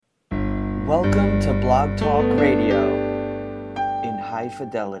Welcome to Blog Talk Radio in high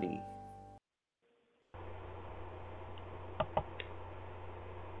fidelity.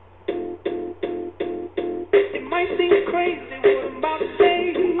 It might seem crazy what I'm about to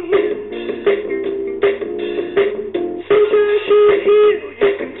say. Since you're here,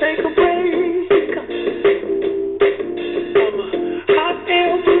 you can take a break. I'm a hot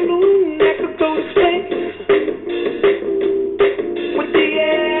air balloon that could go to space. With the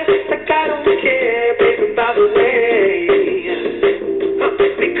air, like I don't care, baby, by the way.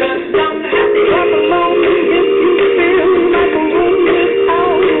 Because I'm happy, I'm alone. If you feel like a room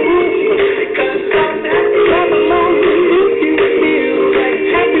without a roof. Because I'm happy, I'm alone. If you feel like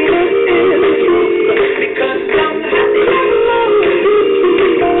happiness is the truth. Because I'm happy, I'm alone. If you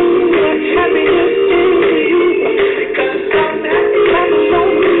know what happiness is to you. Because I'm happy, I'm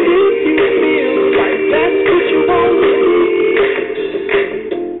alone. If you feel like that's what you want.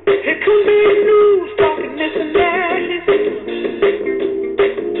 It could be news talking this and that.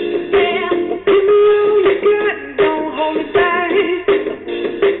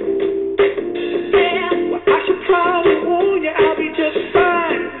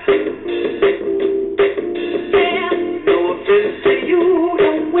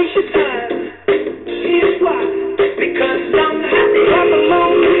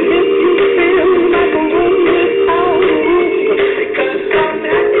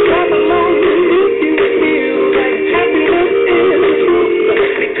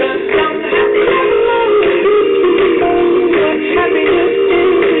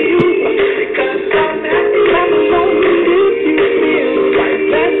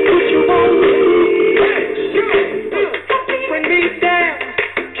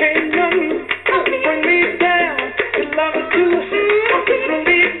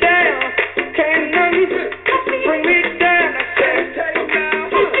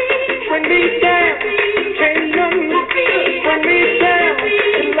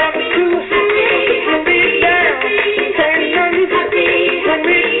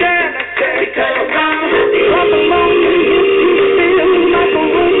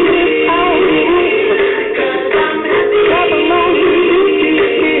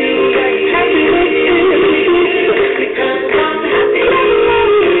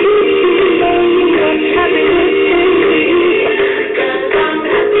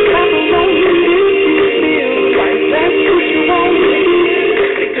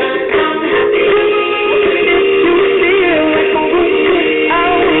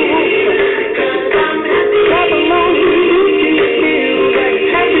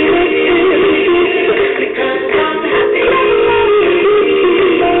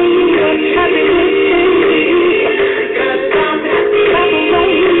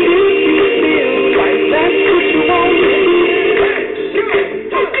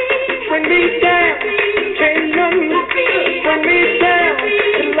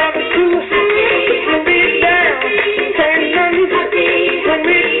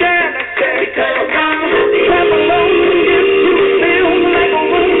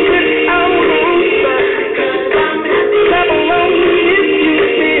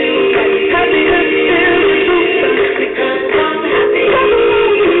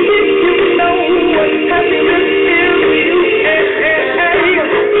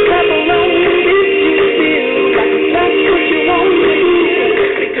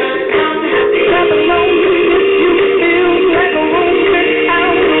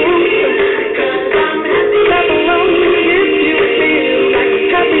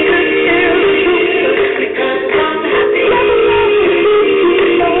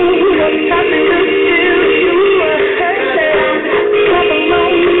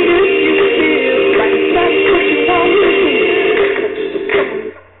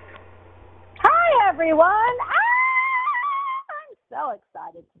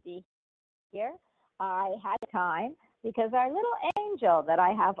 Because our little angel that I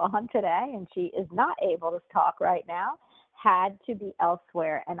have on today, and she is not able to talk right now, had to be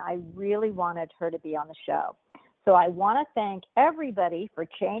elsewhere, and I really wanted her to be on the show. So I want to thank everybody for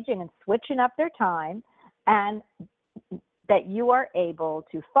changing and switching up their time, and that you are able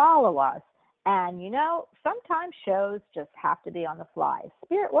to follow us. And, you know, sometimes shows just have to be on the fly.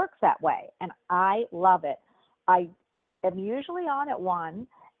 Spirit works that way, and I love it. I am usually on at 1,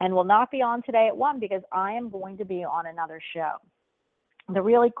 and will not be on today at 1 because I am going to be on another show. The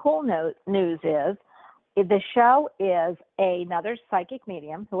really cool news is the show is another psychic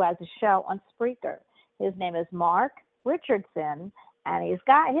medium who has a show on Spreaker. His name is Mark Richardson, and he's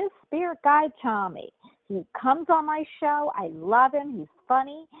got his spirit guide, Tommy. He comes on my show. I love him. He's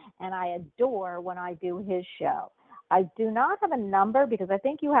funny, and I adore when I do his show. I do not have a number because I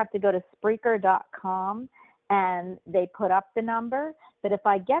think you have to go to Spreaker.com and they put up the number. But if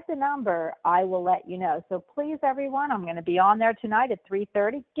I get the number, I will let you know. So please, everyone, I'm going to be on there tonight at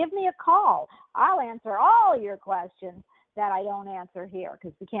 3:30. Give me a call. I'll answer all your questions that I don't answer here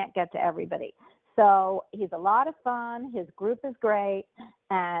because we can't get to everybody. So he's a lot of fun. His group is great.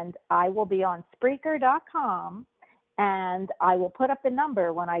 And I will be on Spreaker.com. And I will put up the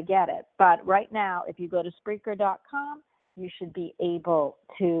number when I get it. But right now, if you go to Spreaker.com, you should be able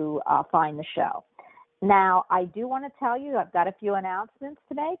to find the show. Now, I do want to tell you, I've got a few announcements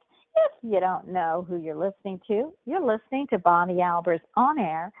to make. If you don't know who you're listening to, you're listening to Bonnie Albers on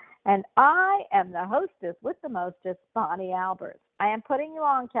air. And I am the hostess with the mostest, Bonnie Albers. I am putting you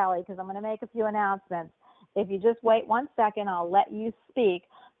on, Kelly, because I'm going to make a few announcements. If you just wait 1 second, I'll let you speak.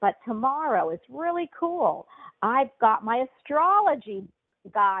 But tomorrow is really cool. I've got my astrology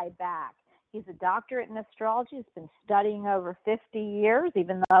guy back. He's a doctorate in astrology. He's been studying over 50 years,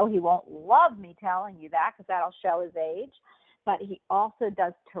 even though he won't love me telling you that because that'll show his age. But he also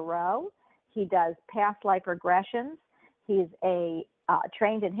does tarot. He does past life regressions. He's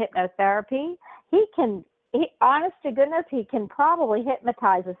trained in hypnotherapy. Honest to goodness, he can probably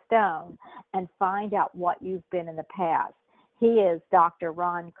hypnotize a stone and find out what you've been in the past. He is Dr.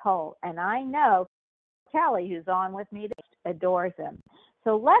 Ron Cole, and I know Kelly, who's on with me, adores him.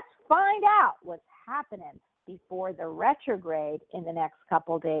 So let's find out what's happening before the retrograde in the next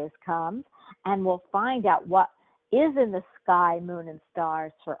couple days comes, and we'll find out what is in the sky, moon, and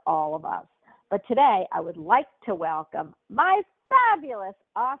stars for all of us. But today, I would like to welcome my fabulous,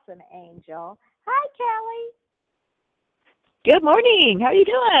 awesome angel. Hi, Kelly. Good morning. How are you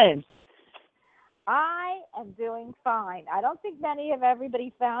doing? I am doing fine. I don't think many of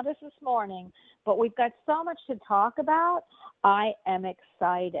everybody found us this morning, but we've got so much to talk about. I am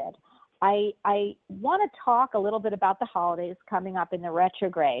excited. I want to talk a little bit about the holidays coming up in the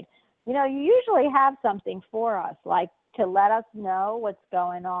retrograde. You know, you usually have something for us, like to let us know what's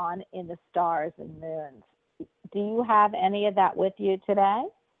going on in the stars and moons. Do you have any of that with you today?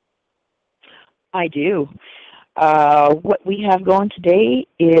 I do. What we have going today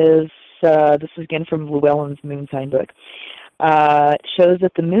is, this is again from Llewellyn's Moon Sign book, shows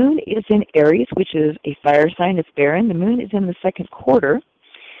that the moon is in Aries, which is a fire sign. It's barren. The moon is in the second quarter.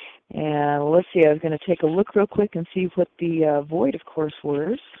 And let's see, I was going to take a look real quick and see what the void of course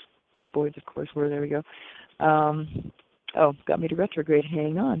were. Voids of course were, there we go. Got me to retrograde.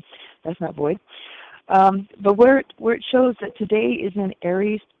 Hang on. That's not void. But where it shows that today is in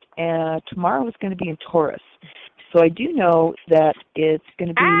Aries, tomorrow is going to be in Taurus. So I do know that it's going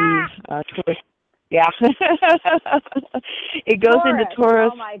to be Taurus. Yeah. It goes into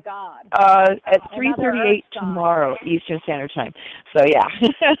Taurus. Oh, my God. At 3:38 tomorrow, Eastern Standard Time. So, yeah.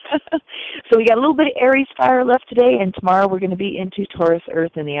 So we got a little bit of Aries fire left today, and tomorrow we're going to be into Taurus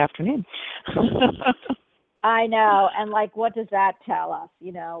Earth in the afternoon. I know. And, like, what does that tell us?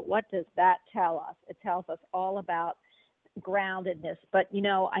 You know, what does that tell us? It tells us all about groundedness. But, you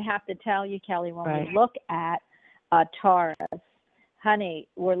know, I have to tell you, Kelly, when we look at Taurus, honey,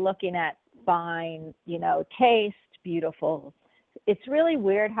 we're looking at fine, you know, taste, beautiful. It's really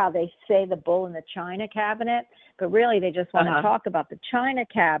weird how they say the bull in the china cabinet, but really they just want to talk about the china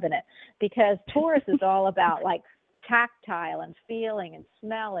cabinet, because Taurus is all about like tactile and feeling and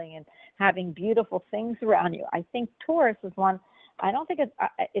smelling and having beautiful things around you. I think Taurus is one. I don't think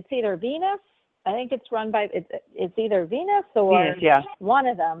it's either Venus. I think it's run by it's either Venus or Venus, yeah. One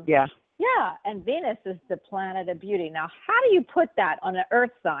of them. Yeah. Yeah, and Venus is the planet of beauty. Now, how do you put that on an earth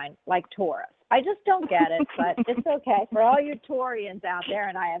sign like Taurus? I just don't get it, but it's okay. For all you Taurians out there,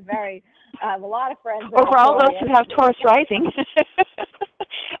 and I have a lot of friends. Or for all those who have Taurus rising.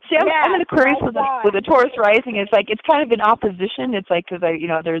 See, I'm an Aquarius with a Taurus rising. It's like it's kind of in opposition. It's like because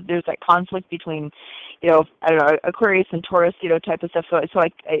there's that conflict between, I don't know, Aquarius and Taurus, type of stuff. So I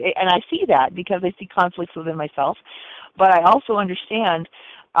see that because I see conflicts within myself, but I also understand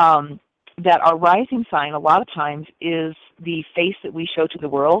that our rising sign a lot of times is the face that we show to the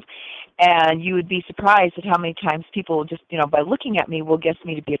world, and you would be surprised at how many times people just, by looking at me will guess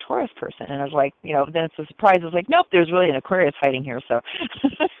me to be a Taurus person. And I was like, then it's a surprise. I was like, nope, there's really an Aquarius hiding here. So,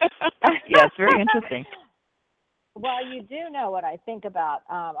 yeah, it's very interesting. Well, you do know what I think about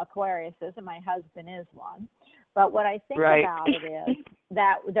Aquariuses, and my husband is one. But what I think about it is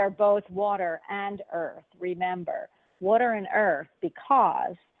that they're both water and earth. Remember, water and earth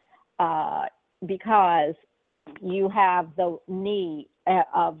because you have the knee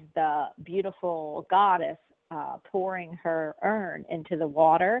of the beautiful goddess pouring her urn into the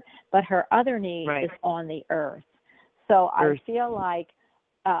water, but her other knee is on the earth. So I feel like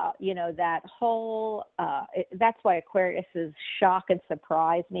that whole, that's why Aquariuses shock and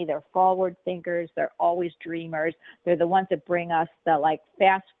surprise me. They're forward thinkers. They're always dreamers. They're the ones that bring us the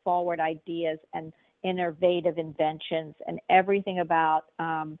fast forward ideas and innovative inventions and everything about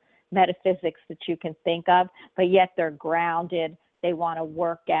metaphysics that you can think of, but yet they're grounded. They want to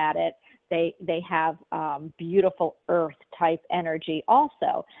work at it. They have beautiful earth type energy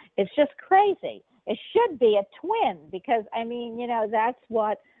also. It's just crazy. It should be a twin because, that's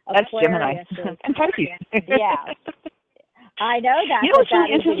what That's Aquarius Gemini. is. And Pisces. Yeah. I know that. It's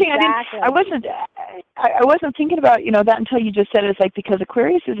really interesting. Exactly. I wasn't thinking about that until you just said it. It's like because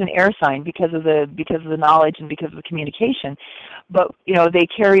Aquarius is an air sign because of the knowledge and because of the communication, but they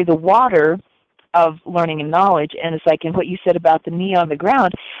carry the water of learning and knowledge. And it's like, and what you said about the knee on the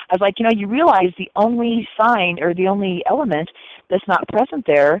ground, I was like, you realize the only sign or the only element that's not present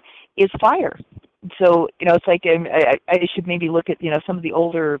there is fire. So it's like I should maybe look at some of the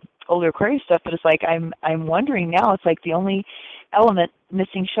older Aquarius stuff, but it's like I'm wondering now. It's like the only element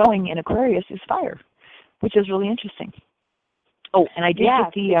missing showing in Aquarius is fire, which is really interesting. Oh, and I did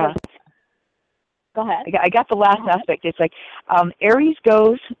get the. Go ahead. I got the last aspect. It's like Aries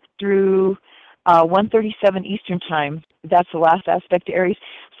goes through 1:37 Eastern time. That's the last aspect to Aries.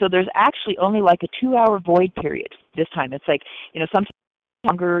 So there's actually only like a 2-hour void period this time. It's like sometimes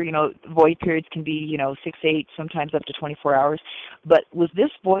longer, void periods can be, 6, 8, sometimes up to 24 hours. But with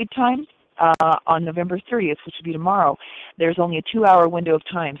this void time on November 30th, which would be tomorrow, there's only a 2-hour window of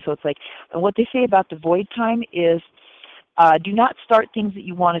time. So it's like, and what they say about the void time is do not start things that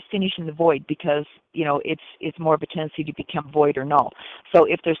you want to finish in the void because, it's more of a tendency to become void or null. So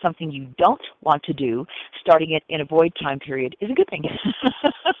if there's something you don't want to do, starting it in a void time period is a good thing.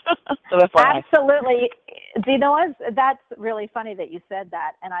 So FYI. Absolutely. Do you know what? That's really funny that you said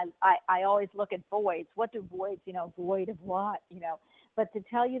that. And I always look at voids. What do voids, void of what, But to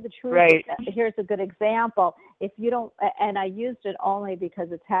tell you the truth, right. Here's a good example. If you don't, and I used it only because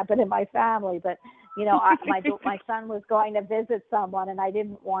it's happened in my family, but, my son was going to visit someone and I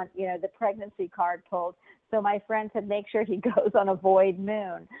didn't want, the pregnancy card pulled. So my friend said, make sure he goes on a void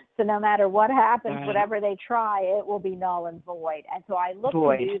moon. So no matter what happens, whatever they try, it will be null and void. And so I looked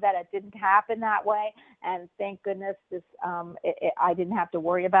to do that. It didn't happen that way. And thank goodness I didn't have to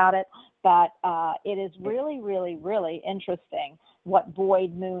worry about it. But it is really, really, really interesting what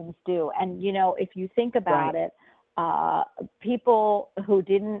void moons do. And, if you think about it, people who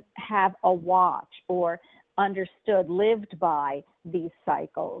didn't have a watch or understood, lived by these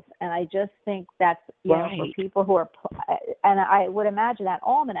cycles. And I just think that's, for people who are, and I would imagine that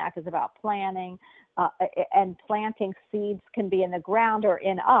almanac is about planning, and planting seeds can be in the ground or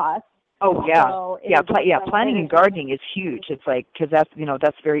in us. Oh, yeah. So planting and gardening is huge. It's like, because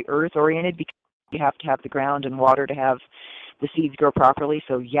that's very earth oriented because you have to have the ground and water to have the seeds grow properly.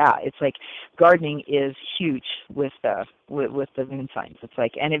 So yeah, it's like gardening is huge with the moon signs. It's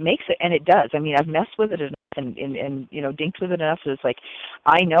like, and it makes it, and it does. I mean, I've messed with it enough and dinked with it enough. So it's like,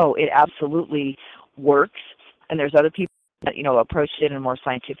 I know it absolutely works. And there's other people that approached it in a more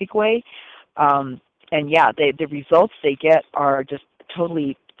scientific way. And yeah, the results they get are just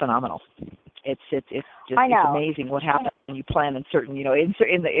totally phenomenal. It's just it's amazing what happens when you plan in certain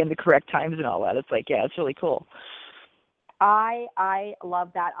in the correct times and all that. It's like, yeah, it's really cool. I love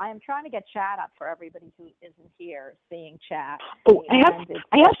that. I am trying to get chat up for everybody who isn't here seeing chat. Oh, I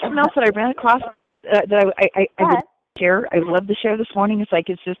have something else that I ran across that I would share. I would love to share this morning. It's like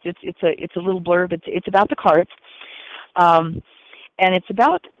it's a little blurb. It's about the cards, and it's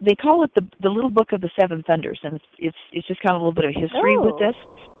about, they call it the Little Book of the Seven Thunders, and it's just kind of a little bit of history with this.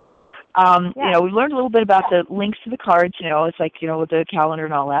 We learned a little bit about the links to the cards. It's like with the calendar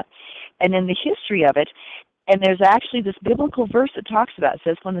and all that, and then the history of it. And there's actually this biblical verse that talks about it. It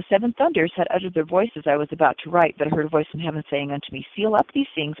says, when the seven thunders had uttered their voices, I was about to write, but I heard a voice from heaven saying unto me, seal up these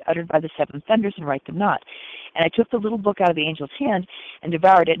things uttered by the seven thunders and write them not. And I took the little book out of the angel's hand and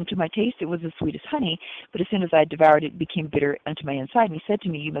devoured it, and to my taste it was as sweet as honey. But as soon as I had devoured it, it became bitter unto my inside. And he said to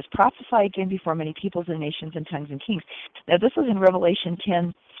me, you must prophesy again before many peoples and nations and tongues and kings. Now this was in Revelation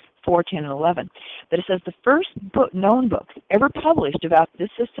 10:4, 10, and 11. But it says the first known book ever published about this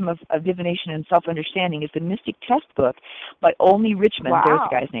system of divination and self-understanding is the Mystic Test Book by Olney Richmond. Wow. There's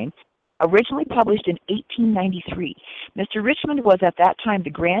the guy's name. Originally published in 1893. Mr. Richmond was at that time the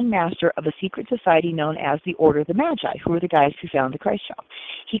Grand Master of a secret society known as the Order of the Magi, who were the guys who found the Christ child.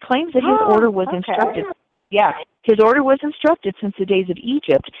 He claims that his order was instructed. Yeah, his order was instructed since the days of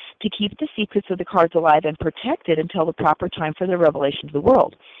Egypt to keep the secrets of the cards alive and protected until the proper time for their revelation to the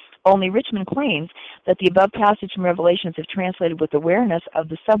world. Only Richmond claims that the above passage from Revelations, if translated with awareness of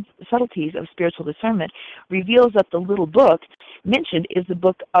the subtleties of spiritual discernment, reveals that the little book mentioned is the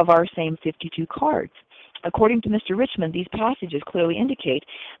book of our same 52 cards. According to Mr. Richmond, these passages clearly indicate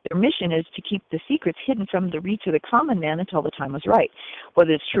their mission is to keep the secrets hidden from the reach of the common man until the time was right.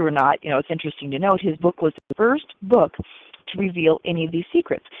 Whether it's true or not, it's interesting to note his book was the first book to reveal any of these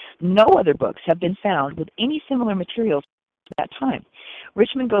secrets. No other books have been found with any similar materials at that time.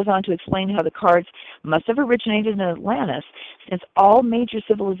 Richmond goes on to explain how the cards must have originated in Atlantis, since all major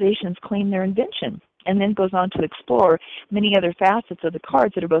civilizations claim their invention, and then goes on to explore many other facets of the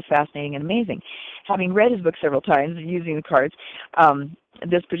cards that are both fascinating and amazing. Having read his book several times and using the cards,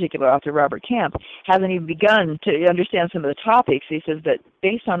 this particular author, Robert Camp, hasn't even begun to understand some of the topics. He says that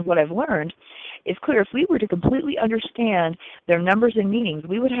based on what I've learned, it's clear if we were to completely understand their numbers and meanings,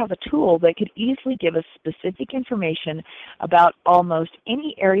 we would have a tool that could easily give us specific information about almost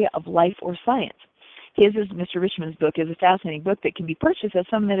any area of life or science. Mr. Richmond's book is a fascinating book that can be purchased at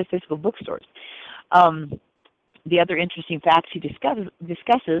some metaphysical bookstores. The other interesting facts he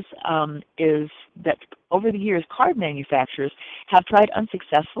discusses is that over the years, card manufacturers have tried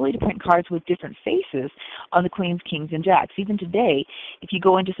unsuccessfully to print cards with different faces on the queens, kings, and jacks. Even today, if you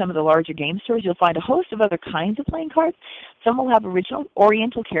go into some of the larger game stores, you'll find a host of other kinds of playing cards. Some will have original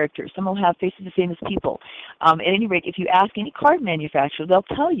Oriental characters. Some will have faces of famous people. At any rate, if you ask any card manufacturer, they'll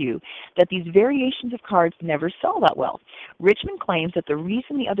tell you that these variations of cards never sell that well. Richmond claims that the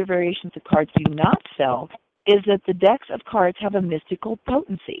reason the other variations of cards do not sell is that the decks of cards have a mystical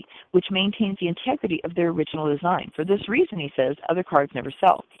potency, which maintains the integrity of their original design. For this reason, he says, other cards never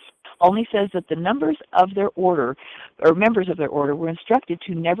sell. Only says that the numbers of their order, or members of their order, were instructed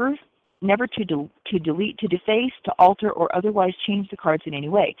to never to delete, to deface, to alter, or otherwise change the cards in any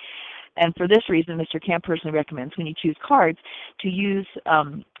way. And for this reason, Mr. Camp personally recommends when you choose cards to use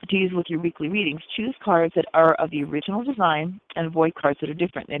with your weekly readings, choose cards that are of the original design and avoid cards that are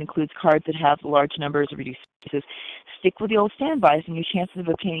different. That includes cards that have large numbers or reduced spaces. Stick with the old standbys and your chances of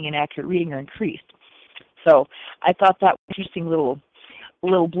obtaining an accurate reading are increased. So I thought that was an interesting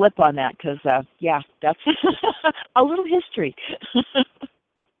little blip on that because, that's a little history.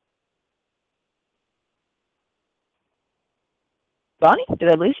 Bonnie, did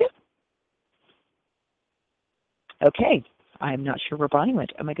I lose you? Okay, I'm not sure where Bonnie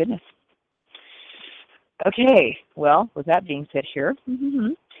went. Oh my goodness. Okay, well, with that being said here,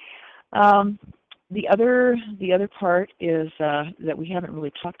 the other part is that we haven't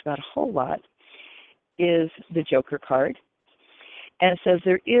really talked about a whole lot is the Joker card. And it says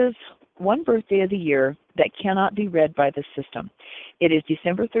there is one birthday of the year that cannot be read by the system. It is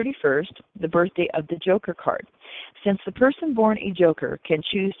December 31st, the birthday of the Joker card. Since the person born a Joker can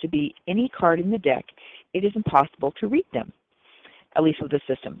choose to be any card in the deck, it is impossible to read them, at least with the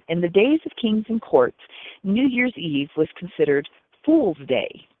system. In the days of kings and courts, New Year's Eve was considered Fool's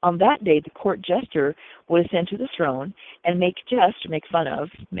Day. On that day, the court jester would ascend to the throne and make fun of,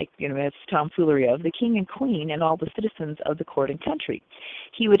 it's tomfoolery of, the king and queen and all the citizens of the court and country.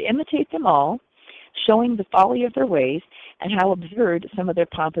 He would imitate them all, showing the folly of their ways and how absurd some of their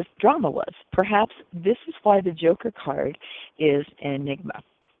pompous drama was. Perhaps this is why the Joker card is an enigma.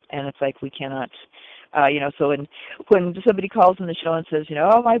 And it's like we cannot, so when somebody calls on the show and says,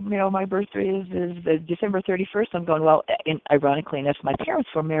 my birthday is December 31st, I'm going, well, and ironically enough, my parents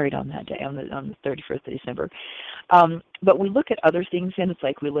were married on that day, on the 31st of December. But we look at other things, and it's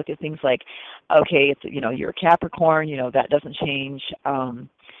like we look at things like, okay, it's you're a Capricorn, that doesn't change.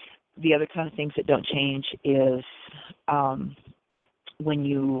 The other kind of things that don't change is when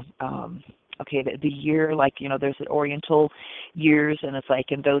you the year, there's the Oriental years, and it's like,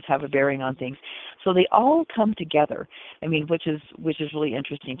 and those have a bearing on things. So they all come together. Which is really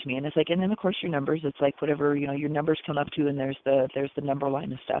interesting to me. And it's like, and then of course your numbers. It's like whatever your numbers come up to, and there's the number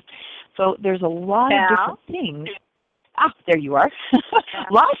line and stuff. So there's a lot of different things. There you are.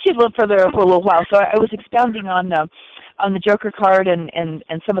 Lost you for a little while. So I was expounding on the Joker card and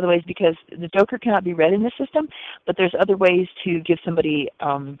some of the ways, because the Joker cannot be read in the system, but there's other ways to give somebody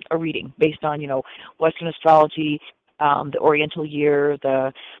a reading based on, Western astrology, the Oriental year,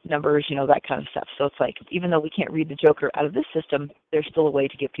 the numbers, that kind of stuff. So it's like, even though we can't read the Joker out of this system, there's still a way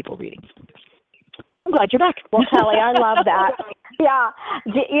to give people readings. I'm glad you're back. Well, Kelly, I love that. Yeah.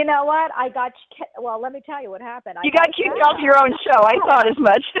 You know what? Let me tell you what happened. You got kicked off your own show. I thought as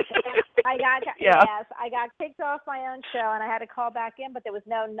much. Yes, I got kicked off my own show, and I had to call back in, but there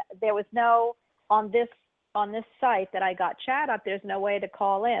was no on this site that I got chat up, there's no way to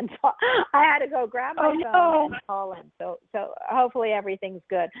call in. So I had to go grab my phone and call in. So hopefully everything's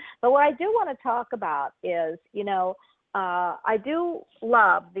good. But what I do want to talk about is, I do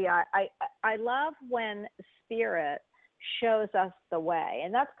love I love when spirit shows us the way,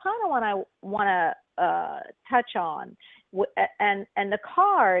 and that's kind of what I want to touch on. And the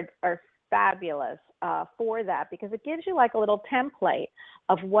cards are fabulous for that, because it gives you like a little template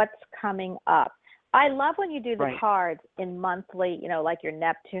of what's coming up. I love when you do the cards in monthly, like your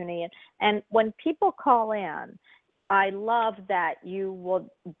Neptunian. And when people call in, I love that you will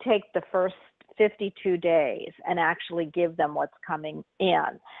take the first 52 days and actually give them what's coming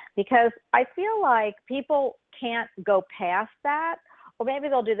in, because I feel like people can't go past that, or maybe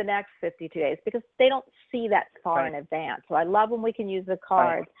they'll do the next 52 days because they don't see that far in advance. So I love when we can use the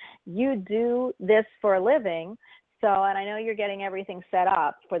cards. You do this for a living, so, and I know you're getting everything set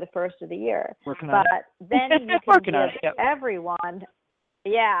up for the first of the year. Then you can give everyone.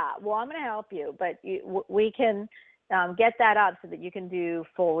 Yeah, well, I'm going to help you, but we can get that up so that you can do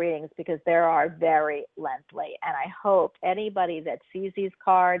full readings, because there are very lengthy. And I hope anybody that sees these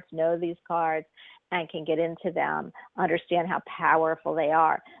cards, knows these cards, and can get into them, understand how powerful they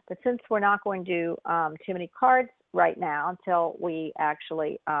are. But since we're not going to do too many cards right now until we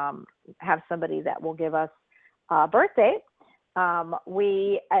actually have somebody that will give us a birthday, and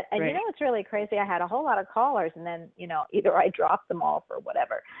it's really crazy. I had a whole lot of callers, and then either I dropped them off or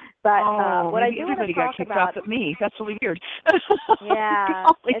whatever. But what I do want to talk about, got me. That's really weird. Yeah,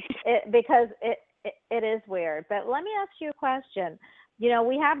 because it is weird. But let me ask you a question.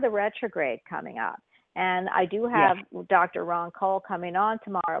 We have the retrograde coming up, and I do have Dr. Ron Cole coming on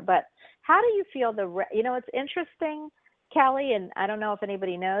tomorrow. But how do you feel it's interesting, Kelly, and I don't know if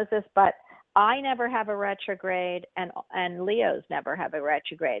anybody knows this, but I never have a retrograde, and Leos never have a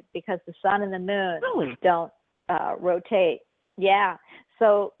retrograde, because the sun and the moon don't rotate. Yeah.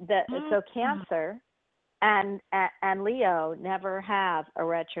 So so Cancer and Leo never have a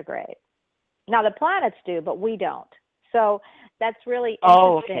retrograde. Now the planets do, but we don't. So that's really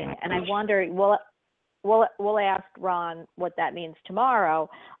interesting. And I wonder, we'll ask Ron what that means tomorrow.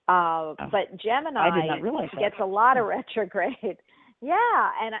 But Gemini gets a lot of retrograde. Yeah,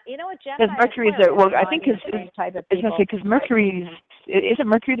 and what, Gemini? Because Mercury's I think because Mercury isn't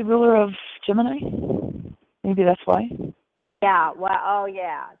Mercury the ruler of Gemini? Maybe that's why. Yeah. Well.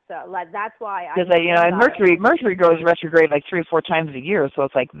 yeah. So that's why. Because and Mercury goes retrograde like 3 or 4 times a year, so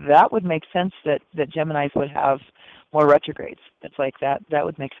it's like that would make sense that Geminis would have more retrogrades. It's like that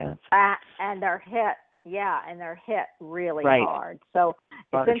would make sense. And they're hit. Yeah, and they're hit really hard. So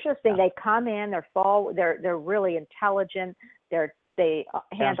it's interesting. They come in. They're really intelligent. They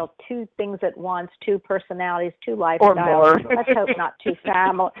handle 2 things at once, 2 personalities, 2 lifestyles. Or more. Let's hope not 2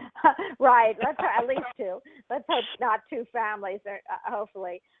 families. Right. Let's at least 2. Let's hope not 2 families.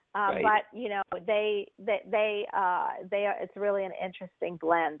 Hopefully. But it's really an interesting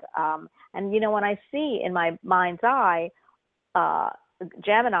blend. And when I see in my mind's eye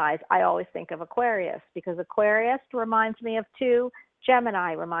Geminis, I always think of Aquarius, because Aquarius reminds me of 2.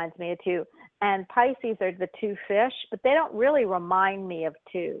 Gemini reminds me of 2, and Pisces are the 2 fish, but they don't really remind me of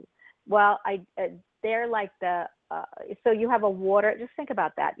 2. Well, they're like so you have a water. Just think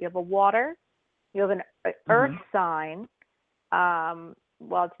about that. You have a water, you have an earth sign.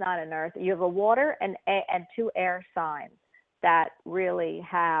 Well, it's not an earth. You have a water and 2 air signs that really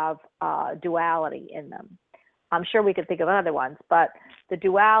have duality in them. I'm sure we could think of other ones, but the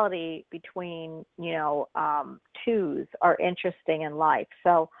duality between, 2s are interesting in life.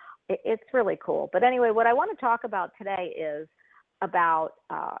 So it's really cool. But anyway, what I want to talk about today is about,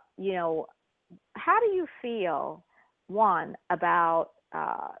 how do you feel, one, about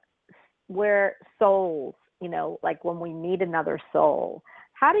where souls, like when we meet another soul,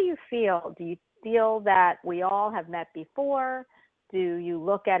 how do you feel? Do you feel that we all have met before? Do you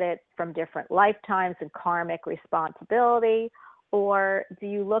look at it from different lifetimes and karmic responsibility? Or do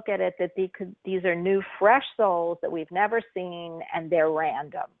you look at it that these are new, fresh souls that we've never seen and they're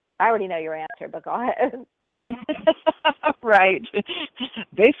random? I already know your answer, but go ahead. Right.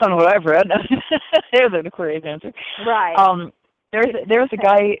 Based on what I've read, there's an Aquarius answer. Right. There's a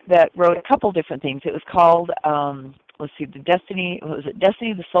guy that wrote a couple different things. It was called, let's see, the Destiny, was it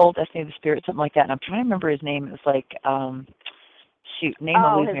Destiny of the Soul, Destiny of the Spirit, something like that. And I'm trying to remember his name. It was like, name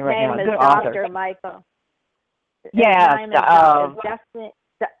will lose me right now. His name is Dr. Michael. Yeah.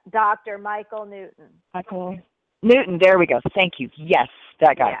 Dr. Michael Newton. Michael Newton, there we go. Thank you. Yes,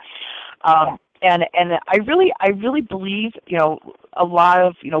 that guy. Yeah. And I really believe, a lot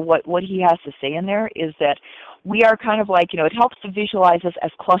of, what he has to say in there is that we are kind of like, it helps to visualize us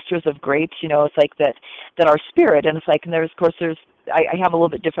as clusters of grapes, it's like that our spirit, and it's like, and I have a little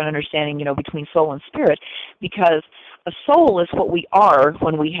bit different understanding, between soul and spirit, because a soul is what we are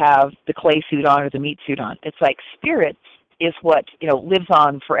when we have the clay suit on or the meat suit on. It's like spirit is what, lives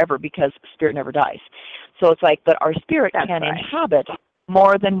on forever because spirit never dies. So it's like, but our spirit can inhabit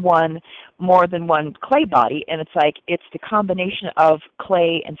more than one clay body, and it's like it's the combination of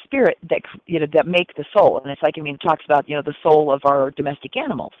clay and spirit that that make the soul. And it's like, it talks about the soul of our domestic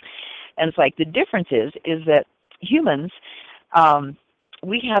animals, and it's like the difference is that humans,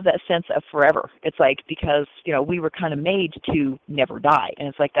 we have that sense of forever. It's like because we were kind of made to never die, and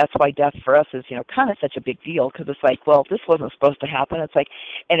it's like that's why death for us is kind of such a big deal, because it's like, well, this wasn't supposed to happen. It's like,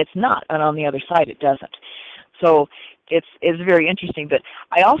 and it's not, and on the other side it doesn't. So it's very interesting. But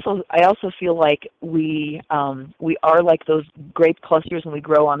I also feel like we are like those grape clusters, and we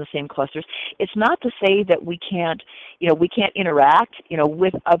grow on the same clusters. It's not to say that we can't interact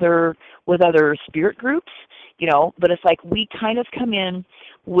with other spirit groups, but it's like we kind of come in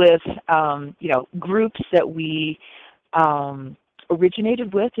with groups that we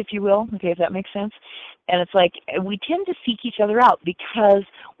originated with, if you will, okay, if that makes sense. And it's like we tend to seek each other out because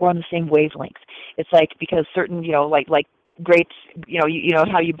we're on the same wavelength. It's like because certain, like grapes, you know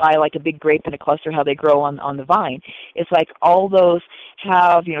how you buy like a big grape in a cluster, how they grow on the vine. It's like all those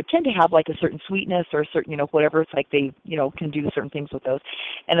have, tend to have like a certain sweetness or a certain, whatever. It's like they, can do certain things with those.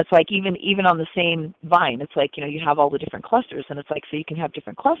 And it's like even on the same vine, it's like, you have all the different clusters, and it's like, so you can have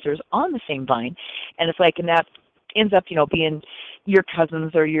different clusters on the same vine. And it's like, and that ends up, being your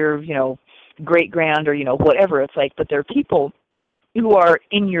cousins or your, great grand or, whatever. It's like, but there are people who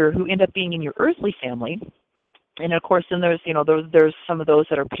end up being in your earthly family. And of course, then there's there's some of those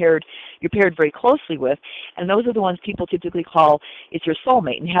that are you're paired very closely with, and those are the ones people typically call it's your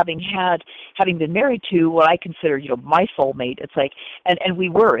soulmate. And having been married to what I consider my soulmate, it's like, and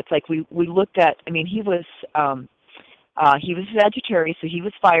it's like we looked at. I mean, he was Sagittarius, so he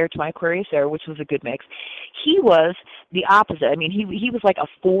was fire to my Aquarius air, which was a good mix. He was the opposite. I mean, he was like a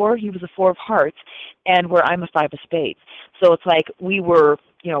 4. He was a 4 of hearts, and where I'm a 5 of spades. So it's like we were,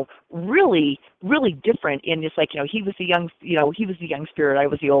 really, really different in just like, he was the young, he was the young spirit, I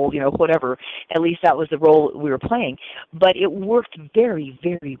was the old, whatever. At least that was the role we were playing. But it worked very,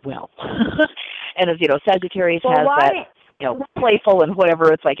 very well. And as Sagittarius has that, playful and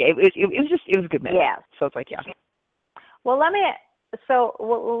whatever. It's like it was a good mix. Yeah. So it's like, yeah. Well, let me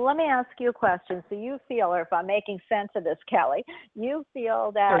ask you a question. So you feel, or if I'm making sense of this, Kelly, you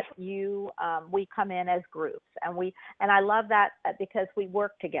feel that we come in as groups, and I love that because we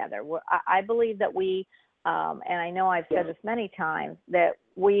work together. I believe that we, and I know I've said this many times, that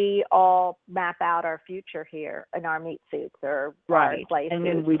we all map out our future here in our meat suits or our play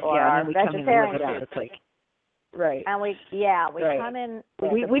suits or our vegetarian suits. It's like, right. And we come in.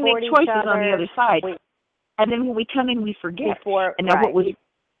 We make choices on the other side. And then when we come in, we forget. And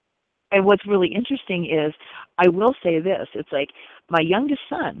what's really interesting is, I will say this: it's like my youngest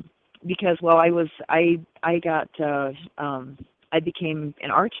son, because I became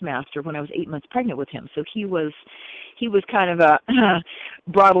an archmaster when I was 8 months pregnant with him. So he was kind of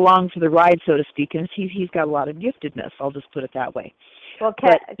brought along for the ride, so to speak, and he's got a lot of giftedness. I'll just put it that way. Well,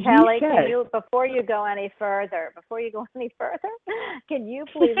 Kelly, can you, before you go any further, can you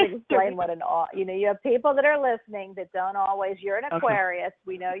please explain what you have people that are listening that don't always, you're an Aquarius,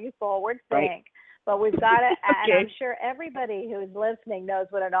 we know you forward think, but we've got to, and I'm sure everybody who's listening knows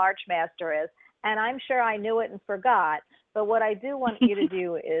what an archmaster is, and I'm sure I knew it and forgot, but what I do want you to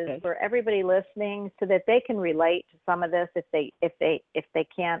do is for everybody listening so that they can relate to some of this if they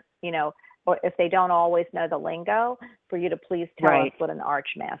can't, or if they don't always know the lingo, for you to please tell us what an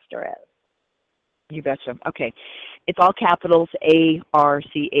archmaster is. You betcha. Okay. It's all capitals, ARCH.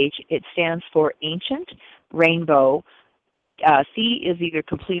 It stands for Ancient Rainbow. C is either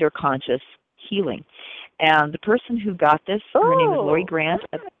complete or conscious healing. And the person who got this, her name is Lori Grant.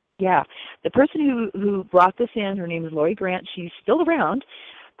 Yeah. The person who brought this in, her name is Lori Grant. She's still around.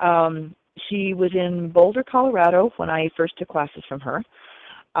 She was in Boulder, Colorado when I first took classes from her.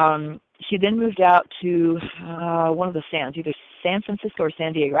 She then moved out to one of the sands, either San Francisco or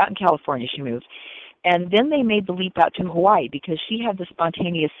San Diego. Out in California she moved. And then they made the leap out to Hawaii because she had the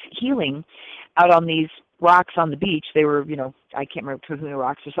spontaneous healing out on these rocks on the beach. They were, I can't remember, Kahuna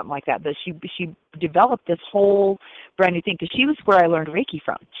rocks or something like that. But she developed this whole brand new thing because she was where I learned Reiki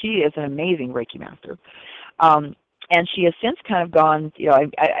from. She is an amazing Reiki master. And she has since kind of gone,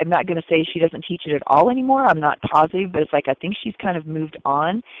 I'm not going to say she doesn't teach it at all anymore. I'm not positive, but it's like I think she's kind of moved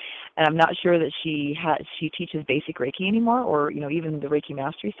on. And I'm not sure that she teaches basic Reiki anymore, or even the Reiki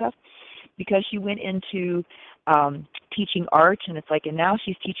mastery stuff, because she went into teaching art, and it's like, and now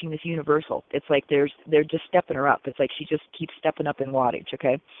she's teaching this universal. It's like they're just stepping her up. It's like she just keeps stepping up in wattage.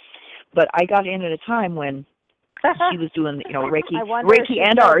 Okay, but I got in at a time when She was doing, Reiki, I wonder if Reiki she's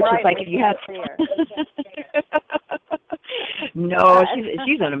and so arts. It's bright like we if you can't have. see her. No,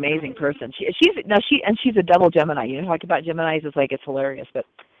 she's an amazing person. She's a double Gemini. Talk about Geminis, it's hilarious, but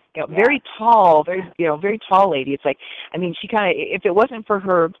very tall, very tall lady. It's like, she kind of, if it wasn't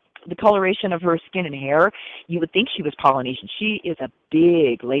for the coloration of her skin and hair, you would think she was Polynesian. She is a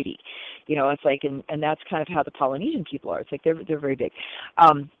big lady. It's like, and that's kind of how the Polynesian people are. It's like they're very big.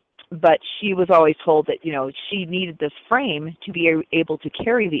 But she was always told that, she needed this frame to be able to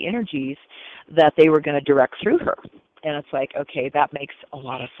carry the energies that they were going to direct through her. And it's like, okay, that makes a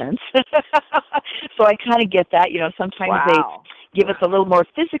lot of sense. So I kind of get that. Sometimes they give us a little more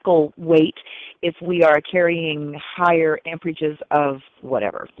physical weight if we are carrying higher amperages of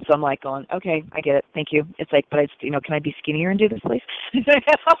whatever. So I'm like going, okay, I get it. Thank you. It's like, but can I be skinnier and do this, please?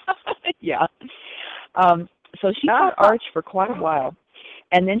 Yeah. So she taught arts for quite a while.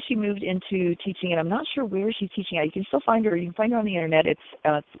 And then she moved into teaching, and I'm not sure where she's teaching at. You can still find her. You can find her on the internet. It's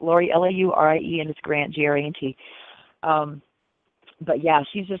Laurie, Laurie, and it's Grant, Grant. But yeah,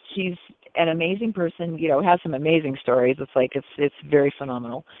 she's an amazing person. Has some amazing stories. It's like it's very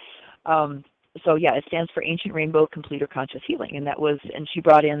phenomenal. So yeah, it stands for Ancient Rainbow Complete or Conscious Healing, and she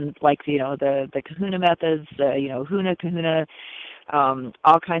brought in like the Kahuna methods, Huna, Kahuna,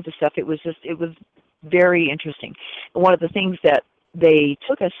 all kinds of stuff. It was very interesting. And one of the things that they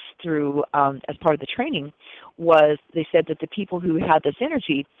took us through as part of the training was they said that the people who had this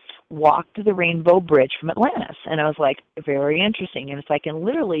energy walked the Rainbow Bridge from Atlantis. And I was like, very interesting. And it's like, and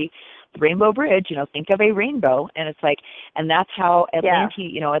literally, the Rainbow Bridge, think of a rainbow, and it's like, and that's how Atlantis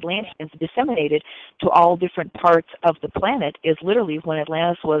is disseminated to all different parts of the planet, is literally when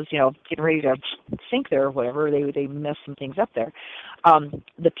Atlantis was, getting ready to sink there or whatever, they messed some things up there.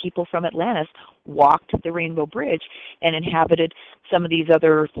 The people from Atlantis walked the Rainbow Bridge and inhabited some of these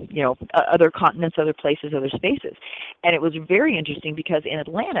other, other continents, other places, other spaces. And it was very interesting because in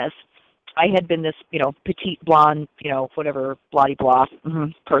Atlantis, I had been this, petite blonde, whatever, blah-de-blah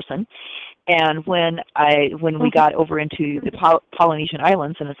person. And when we got over into the Polynesian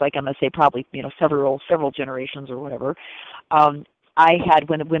Islands, and it's like, I'm going to say probably, several generations or whatever, I had,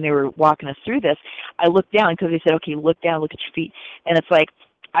 when they were walking us through this, I looked down because they said, okay, look down, look at your feet. And it's like,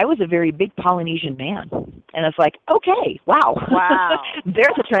 I was a very big Polynesian man. And it's like, okay, wow.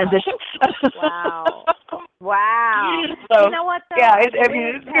 There's a transition. Wow. So, you know what, though? Yeah, it's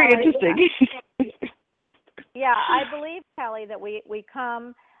very interesting. Yeah, I believe, Kelly, that we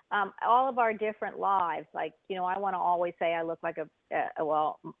come, all of our different lives. Like, I want to always say I look like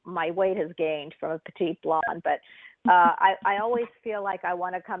my weight has gained from a petite blonde, but I always feel like I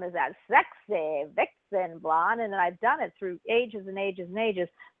want to come as that sexy vixen blonde, and then I've done it through ages and ages and ages,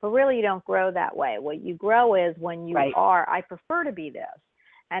 but really you don't grow that way. What you grow is when you are, I prefer to be this,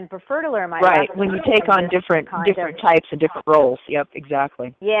 and prefer to learn my when you take on different types and different roles. Yep,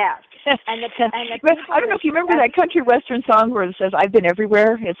 exactly. Yeah. And I don't know if you remember that country western song where it says "I've been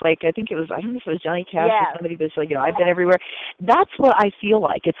everywhere." It's like, I think it was, I don't know if it was Johnny Cash or somebody, but it's like, I've been everywhere. That's what I feel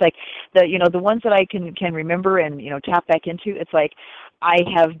like. It's like the ones that I can remember and tap back into. It's like I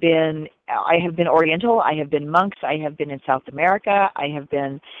have been Oriental, I have been monks, I have been in South America, I have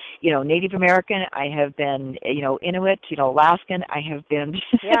been, Native American, I have been, Inuit, Alaskan, I have been,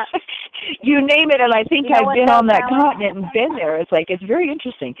 you name it, and I think I've been on that continent and been there. It's like, it's very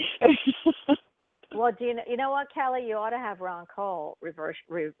interesting. Well, do you know what, Kelly? You ought to have Ron Cole regress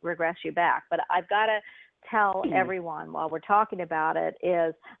you back. But I've got to tell everyone while we're talking about it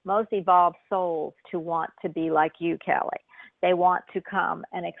is most evolved souls to want to be like you, Kelly. They want to come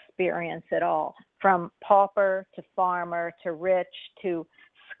and experience it all, from pauper to farmer to rich to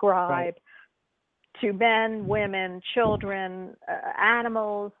scribe to men, women, children,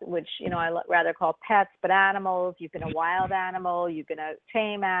 animals, which, I rather call pets, but animals. You've been a wild animal. You've been a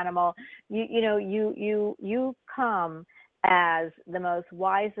tame animal. You come as the most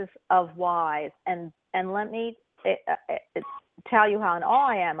wisest of wise. And let me tell you how in awe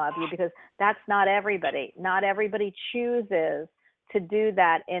I am of you, because that's not everybody. Not everybody chooses to do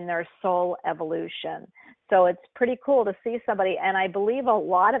that in their soul evolution. So it's pretty cool to see somebody, and I believe a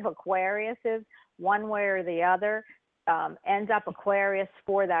lot of Aquariuses, one way or the other, ends up Aquarius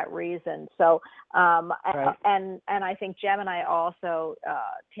for that reason. So, and I think Gemini also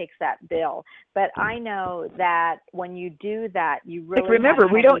takes that bill. But I know that when you do that, you really remember,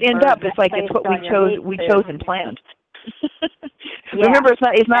 we don't end up. It's like it's what we chose and planned. Remember,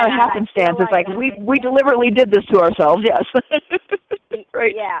 it's not a happenstance. It's like we deliberately did this to ourselves. Yes.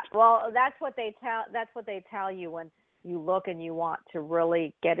 Right. Yeah. Well, that's what they tell you when you look and you want to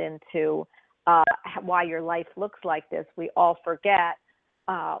really get into why your life looks like this. We all forget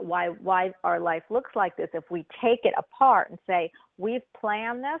why our life looks like this, if we take it apart and say, we've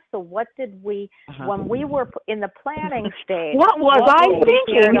planned this, so what did we, when we were in the planning stage, what was I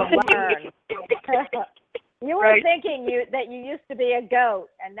thinking? To learn? You were thinking that you used to be a goat,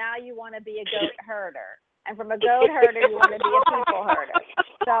 and now you want to be a goat herder. And from a goat herder, you want to be a people herder.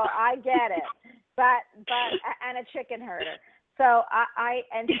 So I get it. But and a chicken herder. So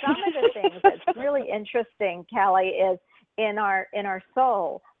and some of the things that's really interesting, Kelly, is in our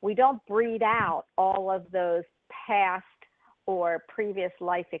soul, we don't breed out all of those past or previous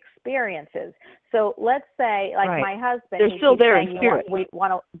life experiences. So let's say, like my husband, they're still there in spirit. We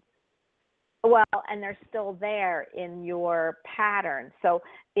want to. Well, and they're still there in your pattern. So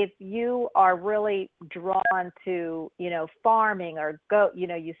if you are really drawn to, farming or goat,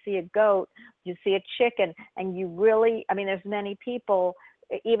 you see a goat, you see a chicken, and you really, there's many people,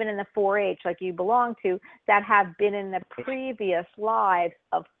 even in the 4-H, like you belong to, that have been in the previous lives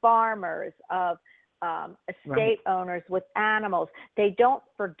of farmers, of estate owners with animals. They don't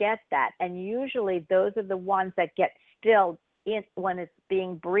forget that. And usually those are the ones that get still in when it's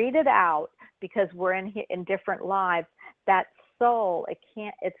being breeded out, because we're in different lives. That soul,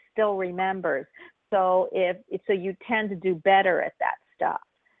 it still remembers. So so you tend to do better at that stuff.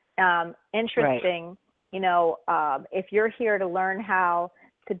 Interesting, if you're here to learn how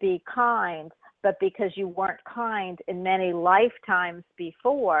to be kind, but because you weren't kind in many lifetimes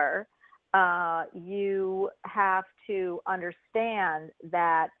before, you have to understand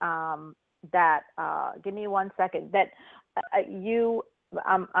that give me 1 second, that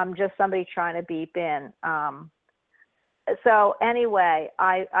I'm just somebody trying to beep in. So anyway,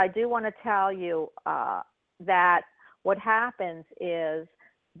 I do want to tell you that what happens is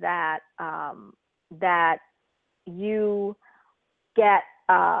that that you get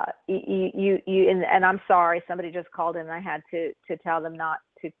and I'm sorry, somebody just called in and I had to tell them not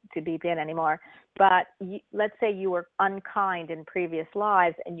to beep in anymore. But let's say you were unkind in previous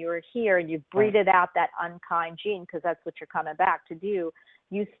lives and you're here and you've breeded out that unkind gene, because that's what you're coming back to do.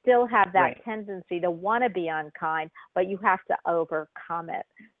 You still have that tendency to want to be unkind, but you have to overcome it.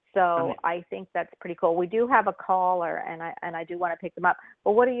 So I think that's pretty cool. We do have a caller, and I do want to pick them up.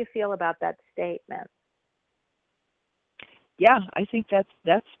 But what do you feel about that statement? Yeah, I think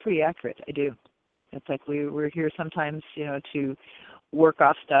that's pretty accurate. I do. It's like we're here sometimes, to work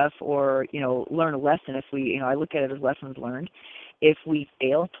off stuff or, learn a lesson. If we, I look at it as lessons learned. If we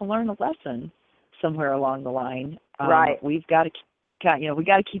fail to learn a lesson somewhere along the line, we've got to, we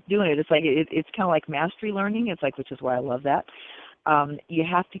got to keep doing it. It's like it's kind of like mastery learning. It's like, which is why I love that. You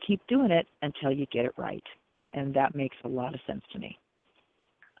have to keep doing it until you get it right, and that makes a lot of sense to me.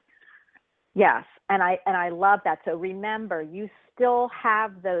 Yes, and I love that. So remember, you still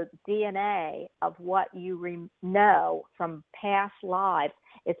have the DNA of what you know from past lives.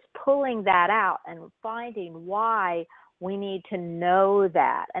 It's pulling that out and finding why we need to know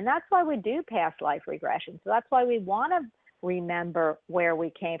that. And that's why we do past life regression. So that's why we want to remember where we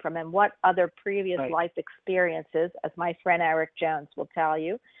came from and what other previous life experiences, as my friend Eric Jones will tell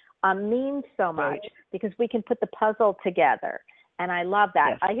you, mean so much, because we can put the puzzle together. And I love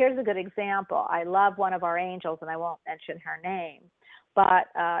that. Yes. Here's a good example. I love one of our angels, and I won't mention her name, but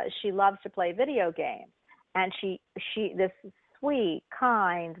she loves to play video games. And she this sweet,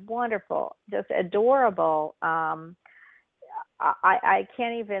 kind, wonderful, just adorable. I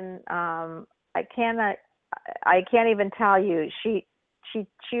can't even tell you. She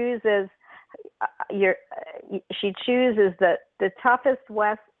chooses the toughest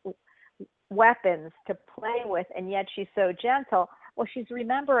weapons to play with, and yet she's so gentle. Well, she's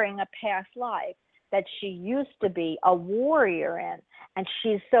remembering a past life that she used to be a warrior in, and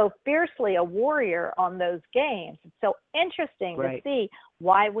she's so fiercely a warrior on those games. It's so interesting to see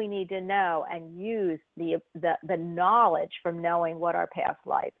why we need to know and use the knowledge from knowing what our past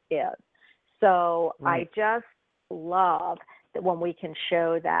life is. So I just love that when we can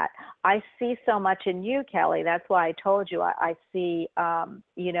show that. I see so much in you, Kelly. That's why I told you I see,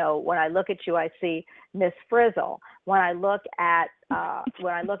 when I look at you, I see Miss Frizzle. When I look at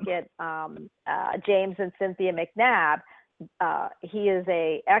James and Cynthia McNabb, he is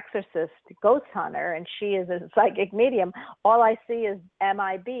a exorcist ghost hunter, and she is a psychic medium. All I see is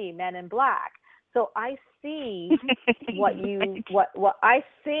MIB, Men in Black. So I see what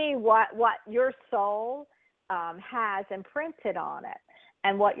your soul has imprinted on it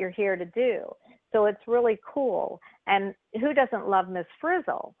and what you're here to do. So it's really cool. And who doesn't love Miss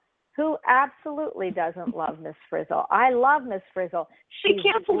Frizzle? Who absolutely doesn't love Miss Frizzle? I love Miss Frizzle. She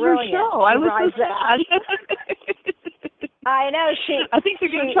canceled her show. I was so sad. I know. I think they're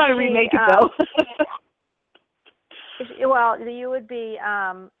going to try to remake it, though. Well, you would be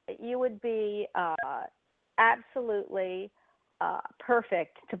absolutely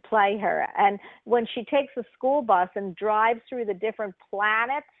perfect to play her. And when she takes the school bus and drives through the different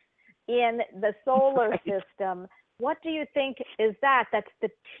planets in the solar system, what do you think is that? That's the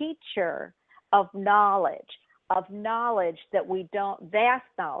teacher of knowledge that we don't, vast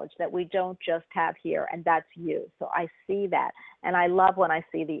knowledge that we don't just have here, and that's you. So I see that, and I love when I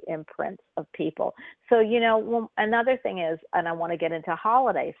see the imprints of people. So, another thing is, and I want to get into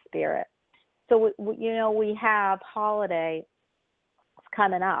holiday spirit. So, we have holiday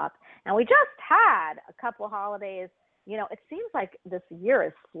coming up, and we just had a couple of holidays. It seems like this year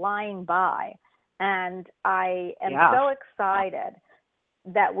is flying by, and I am so excited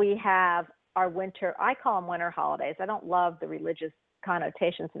that we have our winter, I call them winter holidays. I don't love the religious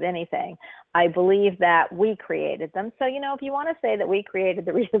connotations of anything. I believe that we created them. So, if you want to say that we created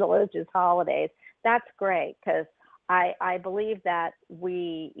the religious holidays, that's great, because I believe that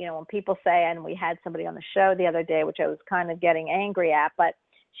we, when people say, and we had somebody on the show the other day, which I was kind of getting angry at, but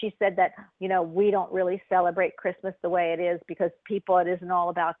she said that, we don't really celebrate Christmas the way it is because it isn't all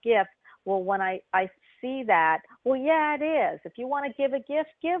about gifts. Well, when I see that, well, yeah, it is. If you want to give a gift,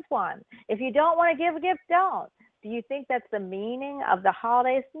 give one. If you don't want to give a gift, don't. Do you think that's the meaning of the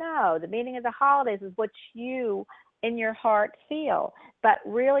holidays? No, the meaning of the holidays is what you in your heart feel. But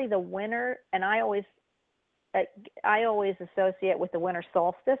really the winter, and I always associate with the winter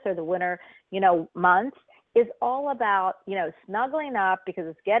solstice or the winter, months, is all about, snuggling up because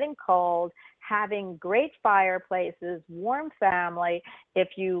it's getting cold, having great fireplaces, warm family. If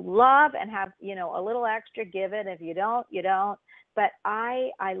you love and have, a little extra, give it. If you don't, you don't. But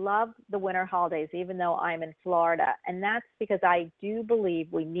I love the winter holidays, even though I'm in Florida. And that's because I do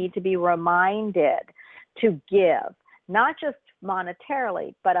believe we need to be reminded to give, not just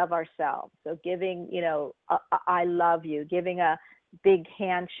monetarily, but of ourselves. So giving, I love you, giving a big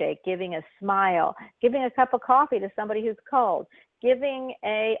handshake, giving a smile, giving a cup of coffee to somebody who's cold, giving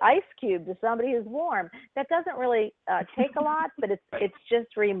a ice cube to somebody who's warm. That doesn't really take a lot, but it's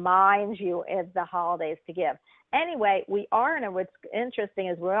just reminds you of the holidays to give. Anyway, what's interesting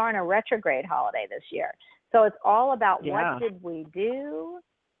is we are in a retrograde holiday this year. So it's all about what did we do?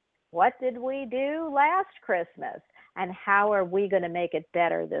 What did we do last Christmas? And how are we going to make it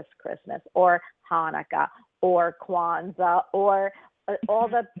better this Christmas or Hanukkah or Kwanzaa or all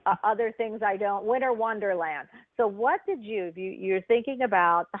the other things Winter Wonderland. So what did if you're thinking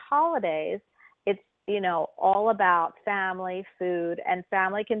about the holidays, it's, all about family, food, and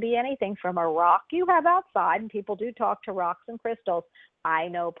family can be anything from a rock you have outside, and people do talk to rocks and crystals. I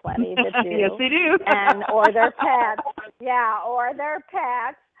know plenty that do. Yes, they do. Or their pets. Yeah, or their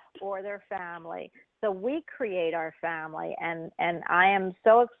pets or their family. So we create our family, and I am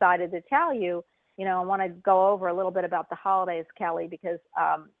so excited to tell you, I want to go over a little bit about the holidays, Kelly, because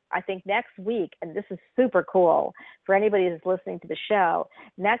I think next week, and this is super cool for anybody who's listening to the show,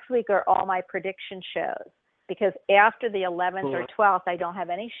 next week are all my prediction shows, because after the 11th or 12th, I don't have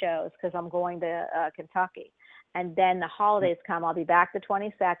any shows because I'm going to Kentucky. And then the holidays come. I'll be back the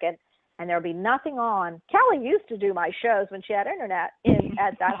 22nd. And there'll be nothing on. Kelly used to do my shows when she had internet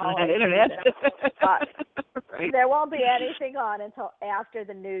at that holiday internet. Right. There won't be anything on until after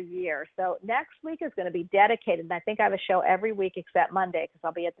the new year. So next week is going to be dedicated. And I think I have a show every week except Monday because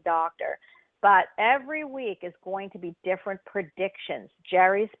I'll be at the doctor. But every week is going to be different predictions.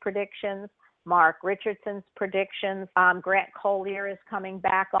 Jerry's predictions, Mark Richardson's predictions. Grant Collier is coming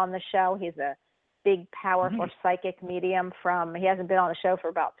back on the show. He's a big, powerful psychic medium he hasn't been on the show for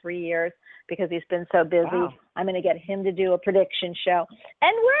about 3 years because he's been so busy. Wow. I'm going to get him to do a prediction show.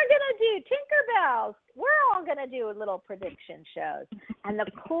 And we're going to do Tinkerbells. We're all going to do little prediction shows. And the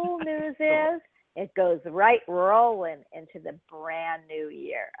cool news is it goes right rolling into the brand new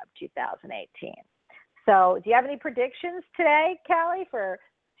year of 2018. So do you have any predictions today, Kelly, for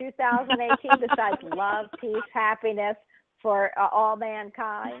 2018 besides love, peace, happiness for all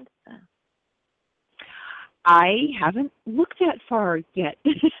mankind? I haven't looked that far yet.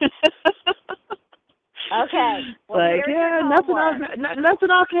 Okay. Well, nothing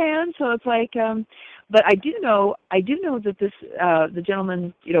offhand. So it's like, but I do know that this the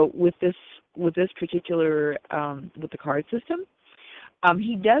gentleman, with this particular with the card system,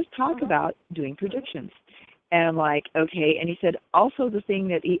 he does talk about doing predictions, and I'm like, okay. And he said also the thing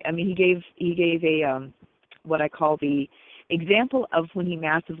that he gave a what I call the example of when he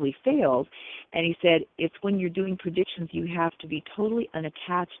massively failed, and he said it's when you're doing predictions you have to be totally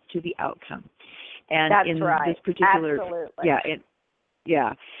unattached to the outcome. And that's in right. this particular, absolutely.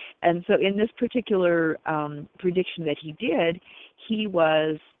 And so in this particular prediction that he did, he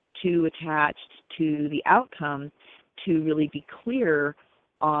was too attached to the outcome to really be clear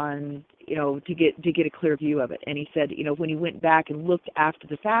on, to get a clear view of it. And he said, when he went back and looked after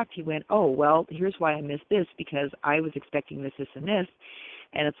the fact, he went, oh, well, here's why I missed this, because I was expecting this, and this.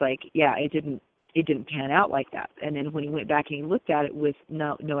 And it's like, yeah, it didn't pan out like that. And then when he went back and he looked at it with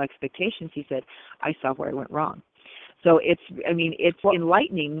no expectations, he said, I saw where I went wrong. So it's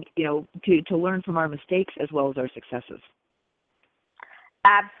enlightening, to learn from our mistakes as well as our successes.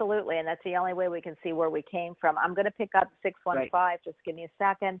 Absolutely, and that's the only way we can see where we came from. I'm going to pick up 615. Right. Just give me a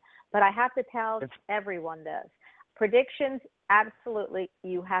second. But I have to tell everyone this. Predictions, absolutely,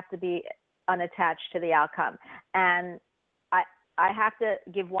 you have to be unattached to the outcome. And I have to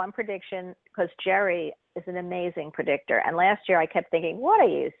give one prediction because Jerry is an amazing predictor. And last year I kept thinking, what are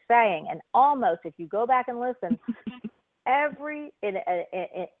you saying? And almost, if you go back and listen, in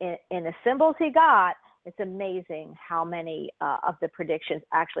the symbols he got, it's amazing how many of the predictions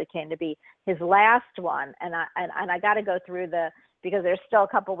actually came to be. His last one, and I got to go through because there's still a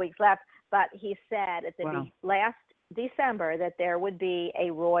couple weeks left, but he said at the last December that there would be a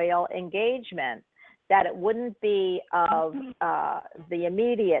royal engagement, that it wouldn't be of the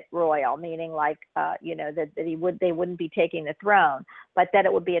immediate royal, meaning like that they wouldn't be taking the throne, but that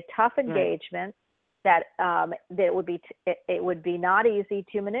it would be a tough engagement, that it would be not easy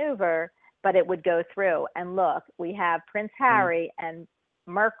to maneuver, but it would go through. And look, we have Prince Harry and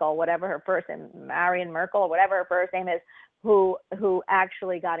Merkel, whatever her first name, Marion Merkel, or whatever her first name is, who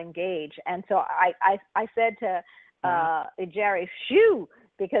actually got engaged. And so I said to Jerry, shoo,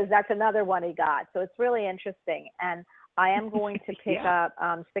 because that's another one he got. So it's really interesting. And I am going to pick up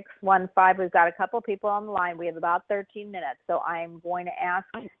 615. We've got a couple people on the line. We have about 13 minutes. So I'm going to ask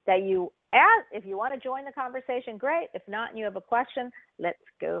that you ask, if you want to join the conversation, great. If not, and you have a question, let's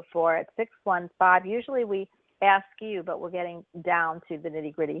go for it. 615. Usually we ask you, but we're getting down to the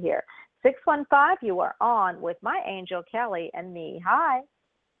nitty gritty here. 615, you are on with my angel Kelly and me. Hi.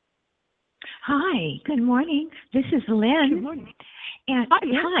 Hi, good morning. This is Lynn. Good morning. And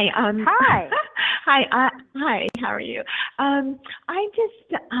hi. Hi. Hi. Hi. How are you? I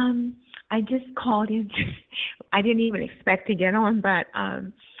just called in. I didn't even expect to get on, but I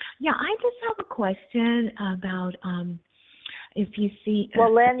just have a question about if you see.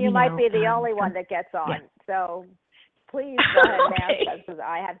 Well, Lynn, you might be the only one that gets on, so please go ahead and ask us, because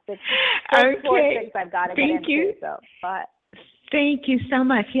I have 646 I've got to get into. So, but. Thank you so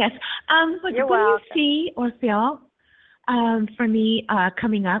much. Yes. What do you see or feel for me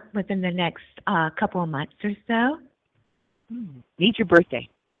coming up within the next couple of months or so? Need your birthday.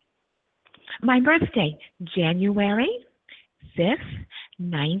 My birthday, January 5th,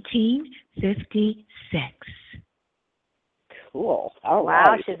 1956. Cool. Oh,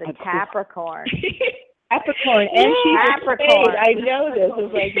 wow, she's a Capricorn. Capricorn, and she's Capricorn. I know this.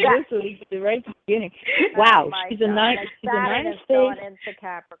 It's like this was the right beginning. Wow, she's a nine of spades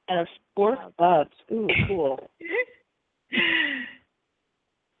and a four of clubs. Ooh, cool.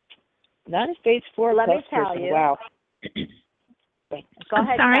 Nine of spades, four of clubs. Let me tell you. Wow. Go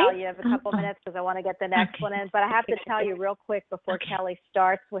ahead, Kelly. You have a couple minutes because I want to get the next one in. But I have to tell you real quick before Kelly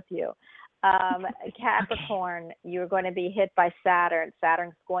starts with you. Capricorn, you're going to be hit by Saturn.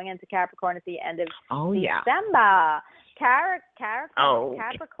 Saturn's going into Capricorn at the end of December.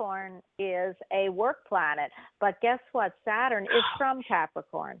 Capricorn is a work planet, but guess what? Saturn is from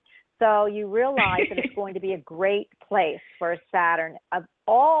Capricorn. So you realize that it's going to be a great place for Saturn. Of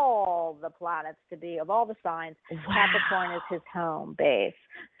all the planets to be, of all the signs, Capricorn is his home base.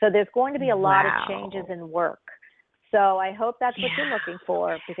 So there's going to be a lot of changes in work. So I hope that's what you're looking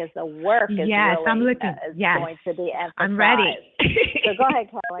for, because the work is really I'm looking. going to be emphasized. I'm ready. So go ahead,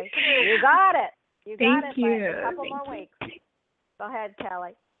 Kelly. You got it. Thank you. A couple more weeks. Go ahead,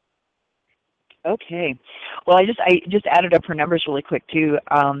 Kelly. Okay. Well, I just added up her numbers really quick too.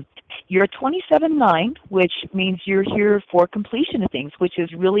 You're 27-9, which means you're here for completion of things, which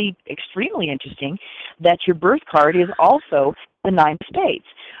is really extremely interesting. That your birth card is also the 9 of spades,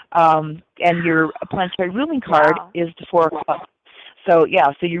 and your planetary ruling card is the 4 of clubs. So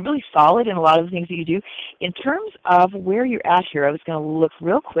so you're really solid in a lot of the things that you do. In terms of where you're at here, I was going to look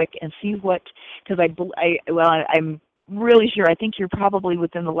real quick and see what, because I'm really sure. I think you're probably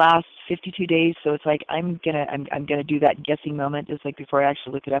within the last 52 days. So it's like I'm gonna do that guessing moment just like before I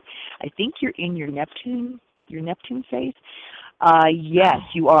actually look it up. I think you're in your Neptune phase. Yes,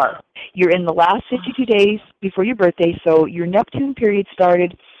 you are. You're in the last 52 days before your birthday. So your Neptune period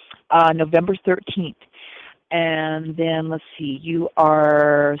started November 13th. And then let's see, you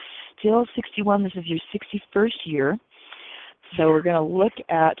are still 61. This is your 61st year. So we're going to look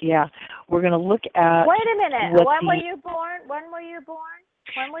at, Wait a minute. When were you born?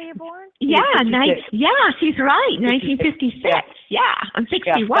 When were you born? Yeah, 56. she's right. 1956. Yeah, I'm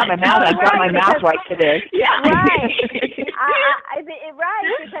 61. Yeah, I've got my math right today. Yeah. Right. Right,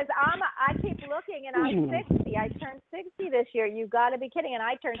 because I keep looking and I'm 60. I turned 60 this year. You got to be kidding. And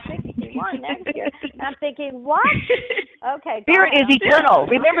I turn 61 next year. And I'm thinking, what? Okay. Spirit is eternal.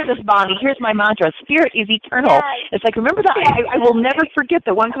 Remember this, Bonnie. Here's my mantra. Spirit is eternal. Yeah. It's like, remember that? I will never forget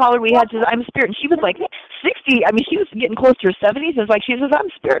the one caller we had says, I'm spirit. And she was like 60. I mean, she was getting close to her 70s. It's like, she says, I'm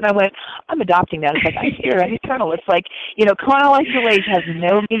spirit. And I went, I'm adopting that. It's like, I'm spirit. I'm eternal. It's like, chronological age has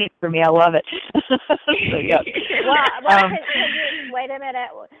no meaning for me. I love it. So, yeah. Well, can you, wait a minute.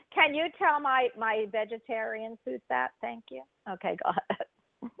 Can you tell my vegetarian suit that? Thank you. Okay, go ahead.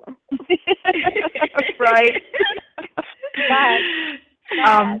 Right. Go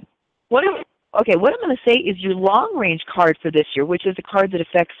ahead. What I'm going to say is your long-range card for this year, which is a card that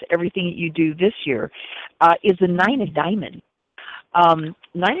affects everything that you do this year, is the Nine of Diamonds.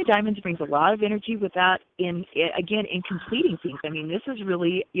 Nine of Diamonds brings a lot of energy with that in completing things. I mean, this is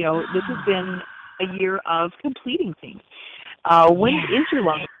really, this has been a year of completing things. When is your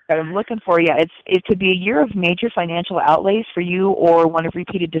long card? I'm looking for you. It could be a year of major financial outlays for you or one of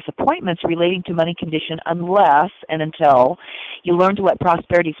repeated disappointments relating to money condition unless and until you learn to let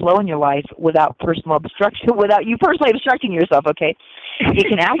prosperity flow in your life without personal obstruction, without you personally obstructing yourself, okay? It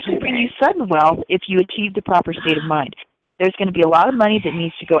can actually bring you sudden wealth if you achieve the proper state of mind. There's going to be a lot of money that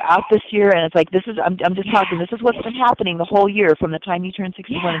needs to go out this year, and it's like, I'm just talking, this is what's been happening the whole year from the time you turn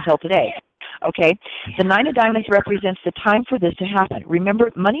 61 until today. Okay? The Nine of Diamonds represents the time for this to happen.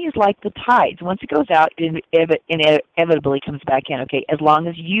 Remember, money is like the tides. Once it goes out, it inevitably comes back in, okay, as long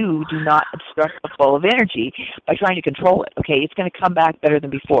as you do not obstruct the flow of energy by trying to control it, okay? It's going to come back better than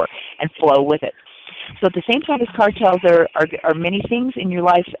before and flow with it. So at the same time as card tells, there are many things in your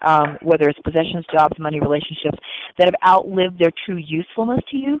life, whether it's possessions, jobs, money, relationships, that have outlived their true usefulness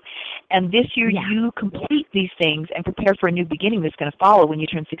to you. And this year you complete these things and prepare for a new beginning that's going to follow when you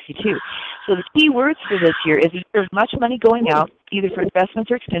turn 62. So the key words for this year is there's much money going out, either for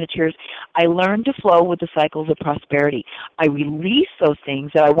investments or expenditures. I learn to flow with the cycles of prosperity. I release those things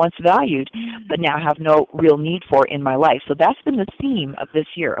that I once valued but now have no real need for in my life. So that's been the theme of this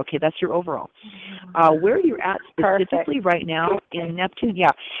year. Okay, that's your overall. Where you're at specifically right now in Neptune,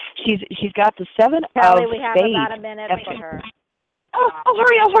 she's got the Seven Kelly, of we have Spades. about a minute for her. Oh,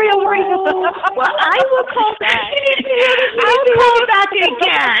 hurry. Well, I will call back. I'll call back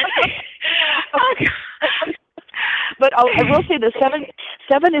again. But I will say the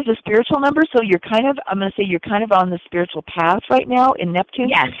seven is a spiritual number, so you're kind of on the spiritual path right now in Neptune.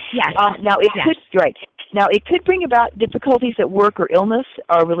 Yes. Now it could bring about difficulties at work or illness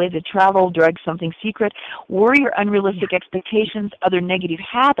related to travel, drugs, something secret. Worry or unrealistic expectations, other negative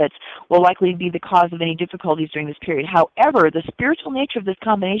habits will likely be the cause of any difficulties during this period. However, the spiritual nature of this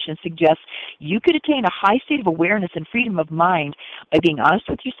combination suggests you could attain a high state of awareness and freedom of mind by being honest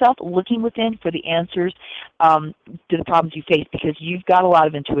with yourself, looking within for the answers to the problems you face, because you've got a lot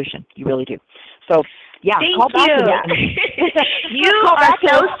of intuition. You really do. So, Thank call back you. You are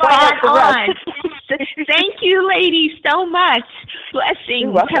so spot on. Thank you, ladies, so much.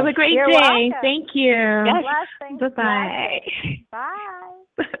 Blessings. Have a great You're day. welcome. Thank you. Yes. Blessings. Bye-bye. Bye.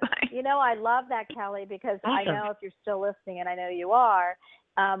 Bye-bye. I love that, Kelly, because I Awesome. know if you're still listening, and I know you are,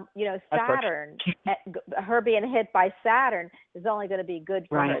 Saturn, her being hit by Saturn is only going to be good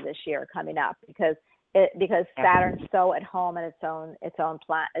for her this year coming up because Saturn's so at home in its own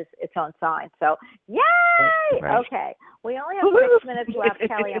sign. So, yay! Right. Okay, we only have 6 minutes left,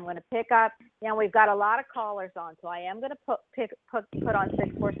 Kelly. I'm going to pick up. We've got a lot of callers on, so I am going to put on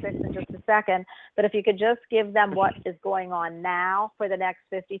 646 in just a second. But if you could just give them what is going on now for the next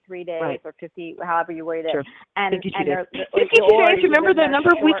 53 days or 50, however you wait it. Sure. And 52 days. 52 days. Remember the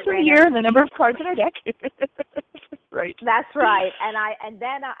number of weeks in the year and the number of cards in our deck. Right. That's right. And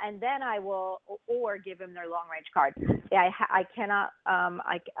then I will give them their long range card. Yeah, I cannot.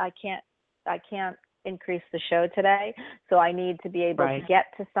 I can't increase the show today, so I need to be able to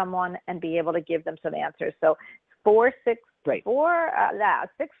get to someone and be able to give them some answers. So 646.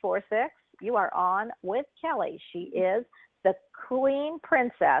 You are on with Kelly. She is the Queen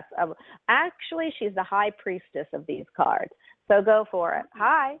Princess of. Actually, she's the High Priestess of these cards. So go for it.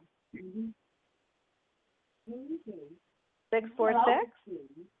 Hi. 646.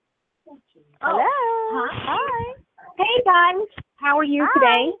 Hello. Hi. Hey guys, how are you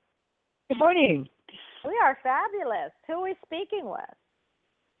today? Good morning. We are fabulous. Who are we speaking with?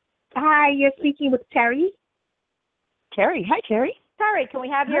 Hi, you're speaking with Terry. Terry. Hi, Terry. Terry, can we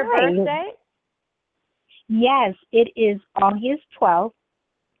have your Hi. birthday? Yes, it is August 12th,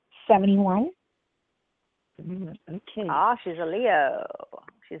 71. Okay. Oh, she's a Leo.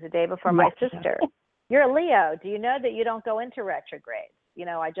 She's a day before my Yes. sister. You're a Leo. Do you know that you don't go into retrograde?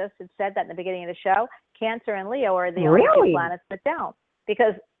 I just had said that in the beginning of the show. Cancer and Leo are the only two Really? planets that don't,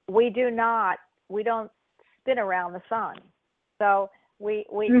 because we don't spin around the sun. So we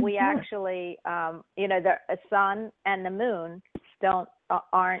actually, the sun and the moon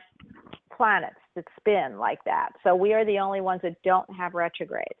aren't planets that spin like that. So we are the only ones that don't have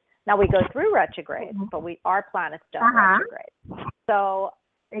retrograde. Now we go through retrograde, but our planets don't retrograde. So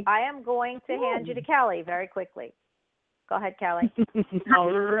I am going to hand you to Kelly very quickly. Go ahead, Kelly.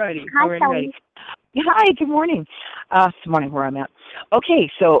 All righty. Hi, Kelly. Hi, good morning. Good morning where I'm at.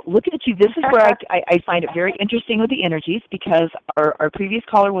 Okay, so look at you. This is where I find it very interesting with the energies, because our previous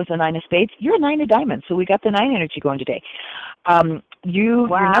caller was a 9 of spades. You're a 9 of diamonds, so we got the 9 energy going today. Your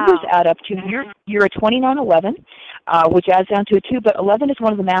numbers add up to, you're a 2911, which adds down to a 2, but 11 is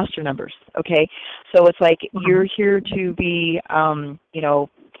one of the master numbers, okay? So it's like you're here to be,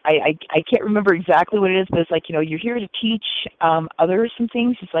 I can't remember exactly what it is, but it's like, you're here to teach others some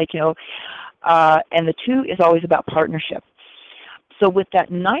things. It's like, and the 2 is always about partnership. So with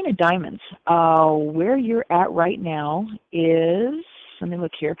that 9 of diamonds, where you're at right now is, let me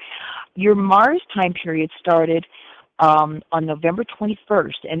look here, your Mars time period started on November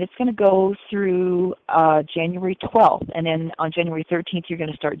 21st, and it's going to go through January 12th, and then on January 13th you're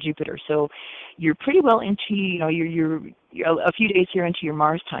going to start Jupiter. So you're pretty well into, you're a few days here into your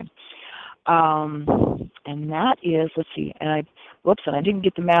Mars time. And that is, let's see, and I didn't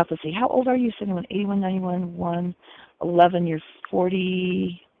get the math. Let's see, how old are you? 71, 81, 91, 1, 11, you're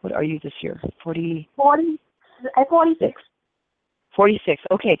 40, what are you this year? 46. 46.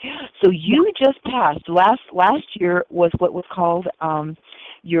 Okay, so you just passed. Last year was what was called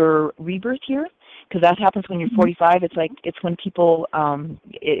your rebirth year, because that happens when you're 45. It's when people,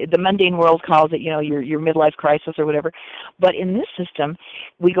 the mundane world calls it, your midlife crisis or whatever. But in this system,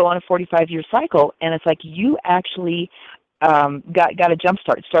 we go on a 45-year cycle, and it's like you actually got a jump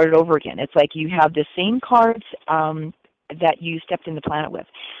start. It started over again. It's like you have the same cards that you stepped in the planet with.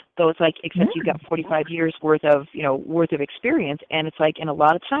 So it's like, except you've got 45 years worth of experience, and it's like, and a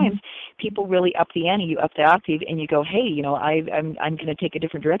lot of times people really up the ante, you up the octave, and you go, hey, I'm going to take a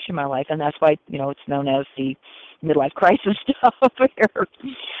different direction in my life, and that's why it's known as the midlife crisis stuff here.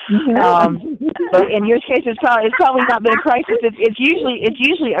 But in your case, it's probably not been a crisis. It's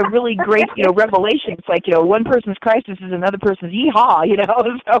usually a really great revelation. It's like one person's crisis is another person's yeehaw.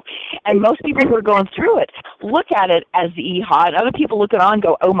 So, and most people who are going through it look at it as the yeehaw, and other people look at it on and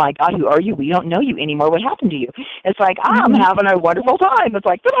go, oh my God, who are you? We don't know you anymore. What happened to you? It's like, I'm having a wonderful time. It's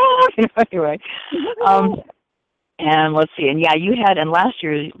like, anyway. And let's see, and yeah, you had, and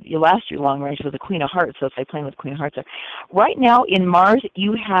your last year long range was the Queen of Hearts, so it's like playing with Queen of Hearts there. Right now in Mars,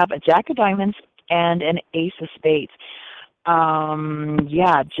 you have a Jack of Diamonds and an Ace of Spades.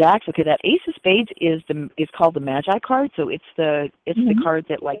 Jacks. Okay, that Ace of Spades is called the Magi card, so it's the card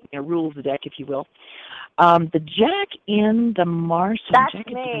that rules the deck, if you will. The Jack in the Mars. That's Jack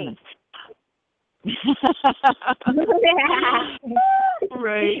me.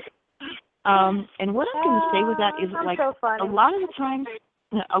 Right. And what I'm going to say with that is, like, so funny. a lot of the times,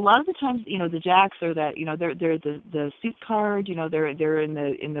 the Jacks are that, they're the suit card, they're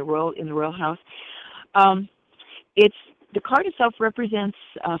in the royal house. It's the card itself represents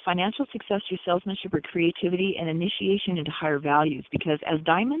financial success through salesmanship or creativity and initiation into higher values, because as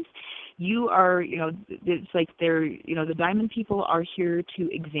diamonds, you are, it's like the diamond people are here to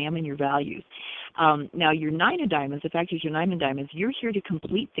examine your values. Now, your 9 of diamonds, the fact is your 9 of diamonds, you're here to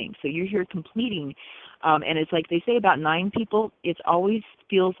complete things. So you're here completing, and it's like they say about 9 people, it always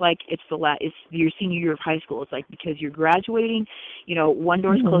feels like it's your senior year of high school. It's like, because you're graduating, one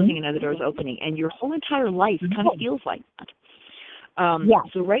door's closing, another door's opening, and your whole entire life kind of feels like that.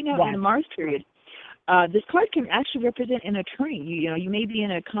 So right now in the Mars period, this card can actually represent an attorney. You may be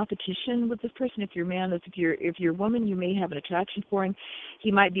in a competition with this person. If you're a man, if you're a woman, you may have an attraction for him.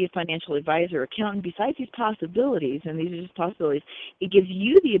 He might be a financial advisor, accountant. Besides these possibilities, and these are just possibilities, it gives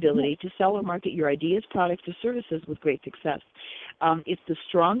you the ability to sell or market your ideas, products, or services with great success. It's the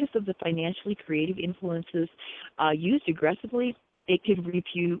strongest of the financially creative influences. Used aggressively, it could reap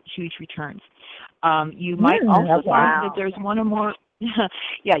you huge returns. You might also find that there's one or more.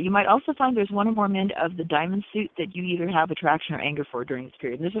 You might also find there's one or more men of the diamond suit that you either have attraction or anger for during this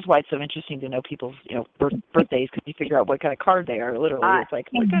period. And this is why it's so interesting to know people's, birthdays, because you figure out what kind of card they are. Literally, it's like,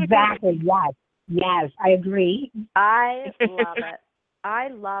 what kind of card? Exactly. Yes, I agree. I love it. I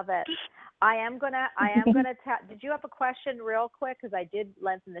love it. I am gonna. Did you have a question, real quick? Because I did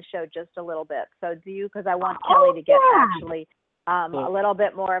lengthen the show just a little bit. So do you? Because I want Kelly to get actually a little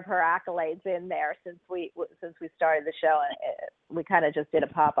bit more of her accolades in there since we started the show. We kind of just did a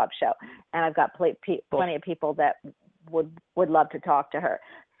pop-up show, and I've got plenty of people that would love to talk to her.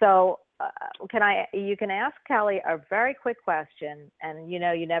 So you can ask Kelly a very quick question, and you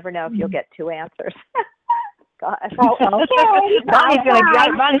never know if you'll get two answers. Oh, okay.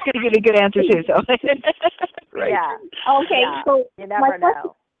 Bonnie's gonna give a good answer too. So right. Yeah. Okay. Yeah. So you never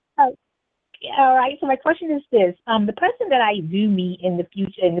know. All right. So my question is this: the person that I do meet in the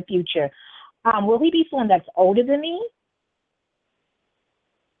future, will he be someone that's older than me?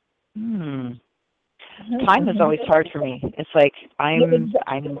 Time is always hard for me. It's like I'm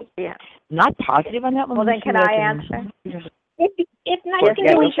not positive on that one. Well, then can I answer? If not, yes, you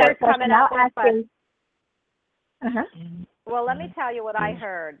can we start coming up with asking. Well, let me tell you what I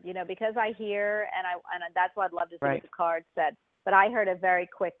heard. Because I hear, and that's what I'd love to see what the card said. But I heard a very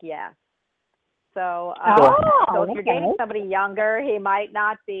quick yes. So, so if you're dating somebody younger, he might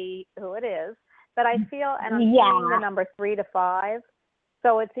not be who it is. But I feel, and I'm seeing the number 3 to 5.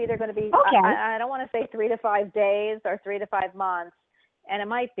 So it's either going to be, I don't want to say 3 to 5 days or 3 to 5 months, and it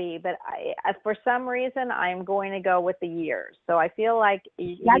might be, but for some reason, I'm going to go with the years. So I feel like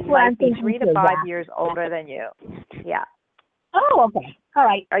he might be 3 to 5 years older than you. Yeah. Oh, okay. All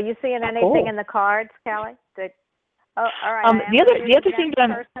right. Are you seeing anything in the cards, Kelly? All right. The other thing that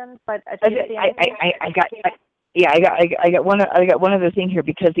I got one other thing here,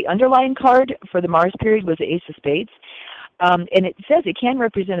 because the underlying card for the Mars period was the Ace of Spades. And it says it can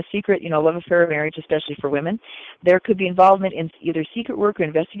represent a secret, love affair or marriage, especially for women. There could be involvement in either secret work or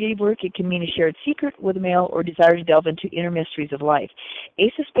investigative work. It can mean a shared secret with a male or desire to delve into inner mysteries of life.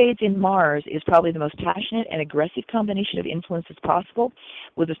 Ace of Spades in Mars is probably the most passionate and aggressive combination of influences possible.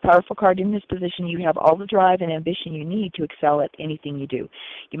 With this powerful card in this position, you have all the drive and ambition you need to excel at anything you do.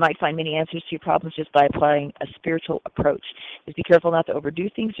 You might find many answers to your problems just by applying a spiritual approach. Just be careful not to overdo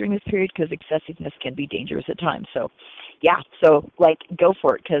things during this period, because excessiveness can be dangerous at times. So, yeah, so go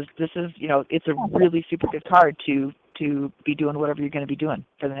for it, because this is, it's a really super good card to be doing whatever you're going to be doing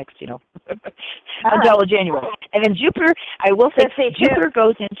for the next, until January. And then Jupiter, I will say, Jupiter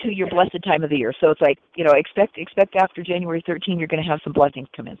goes into your blessed time of the year. So it's like, expect after January 13, you're going to have some blessings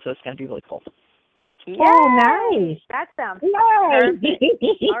come in. So it's going to be really cool. Yay! Oh, nice. That sounds perfect. All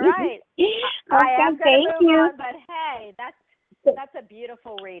right. I am going to move on, but hey, that's a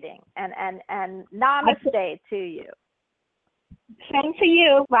beautiful reading. And namaste to you. Same to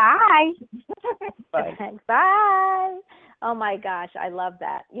you. Bye. Bye. Thanks. Bye. Oh my gosh, I love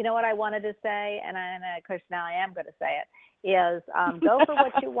that. You know what I wanted to say, and of course now I am going to say it, is go for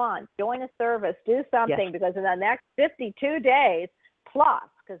what you want. Join a service. Do something, because in the next 52 days plus,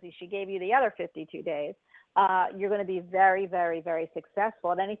 because she gave you the other 52 days, you're going to be very, very, very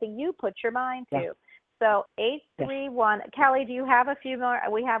successful at anything you put your mind to. Yeah. So 831. Kelly, do you have a few more?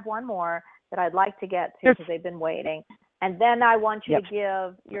 We have one more that I'd like to get to, because they've been waiting. And then I want you to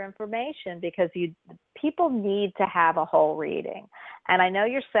give your information, because people need to have a whole reading. And I know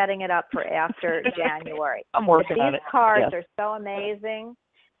you're setting it up for after January. I'm working on it. These cards are so amazing.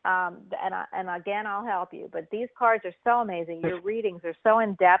 And again, I'll help you. But these cards are so amazing. Your readings are so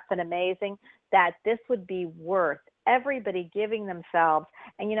in-depth and amazing that this would be worth everybody giving themselves.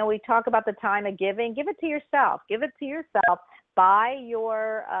 And, we talk about the time of giving. Give it to yourself. Give it to yourself. Buy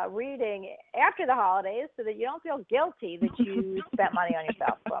your reading after the holidays, so that you don't feel guilty that you spent money on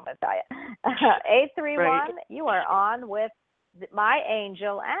yourself. So I'm going to tell you. 831, you are on with my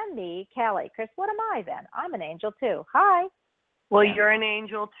angel and me, Kelly. Chris, what am I then? I'm an angel too. Hi. Well, you're an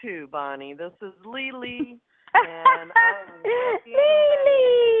angel too, Bonnie. This is Lily. And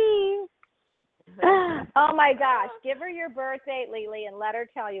Lily. Oh my gosh. Give her your birth date, Lily, and let her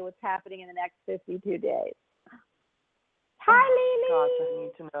tell you what's happening in the next 52 days. Hi, Lily. Gosh, I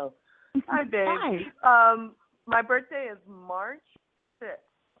need to know. Hi, babe. Hi. My birthday is March 6th.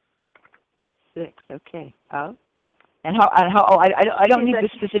 6th, okay. Oh. And how old? I don't need the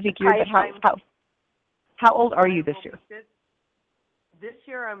specific year, but how old are you this year? This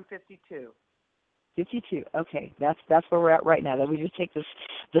year I'm 52. 52. Okay, that's where we're at right now. Then we just take the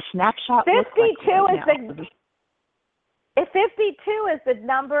snapshot. 52 is 52 is the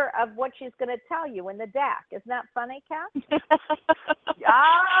number of what she's going to tell you in the deck. Isn't that funny, Kat?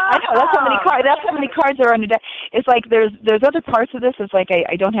 I know, that's how many cards are on the deck. It's like there's other parts of this. It's like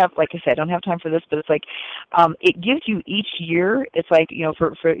I don't have, like I said, I don't have time for this, but it's like it gives you each year. It's like,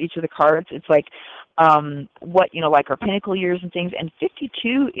 for each of the cards, it's like what, like our pinnacle years and things. And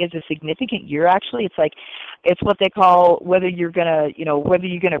 52 is a significant year, actually. It's what they call whether you're going to, whether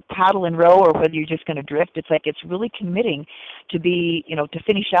you're going to paddle and row or whether you're just going to drift. It's really committing to be, to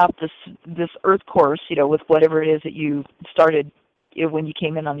finish out this earth course, with whatever it is that you started when you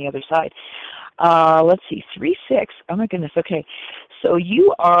came in on the other side. Let's see, 3-6. Oh my goodness. Okay, so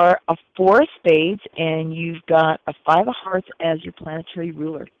you are a 4 of spades, and you've got a 5 of hearts as your planetary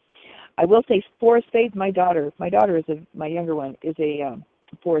ruler. I will say 4 of spades. My daughter is my younger one is a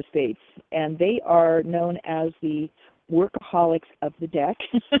 4 of spades, and they are known as the workaholics of the deck.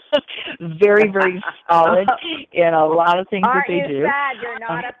 Very, very solid in a lot of things that they do. Aren't you sad you're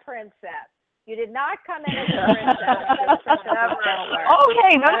not a princess? You did not come in as a princess. Oh,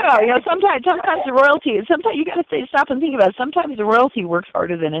 hey, no. Sometimes the royalty. Sometimes you got to stop and think about it. Sometimes the royalty works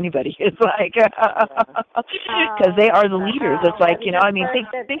harder than anybody. It's like because they are the leaders. It's like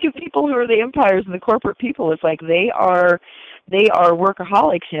think of people who are the empires and the corporate people. It's like they are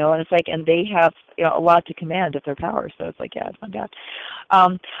workaholics, and it's like, and they have a lot to command at their power. So it's like, yeah, it's not bad.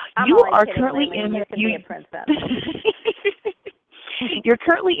 You are currently in a princess. You're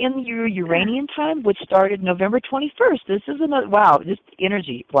currently in your Uranian time, which started November 21st. This is just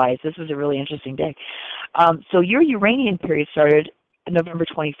energy-wise, this is a really interesting day. So your Uranian period started November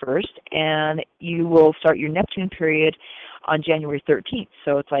 21st, and you will start your Neptune period on January 13th.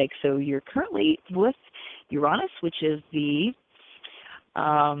 So it's like, so you're currently with Uranus, which is the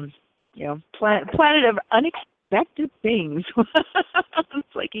planet of unexpected things.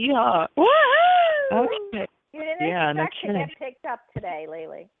 It's like, yeah. Okay. You didn't expect to get picked up today,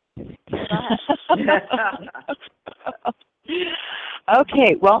 Lily.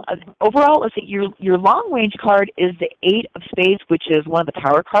 Okay, well, overall, let's see, your long-range card is the 8 of spades, which is one of the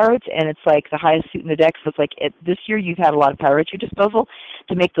power cards, and it's like the highest suit in the deck. So it's like this year you've had a lot of power at your disposal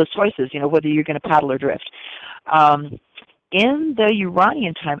to make those choices, whether you're going to paddle or drift. In the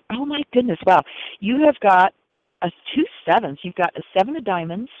Uranian time, oh my goodness, wow, you have got 2 sevens. You've got a 7 of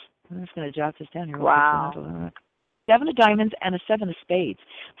diamonds. I'm just going to jot this down here. Wow. 7 of diamonds and a 7 of spades.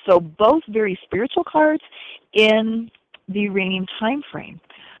 So both very spiritual cards in the Uranian time frame.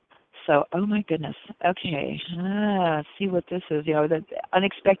 So, oh my goodness. Okay. See what this is. The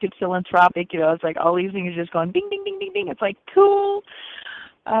unexpected philanthropic, it's like all these things are just going bing, bing, bing, bing, bing. It's like, cool.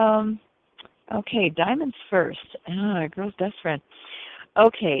 Okay, diamonds first. Girl's best friend.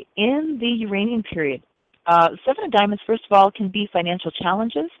 Okay, in the Uranian period, 7 of diamonds, first of all, can be financial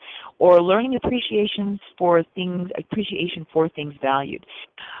challenges or learning appreciation for things valued.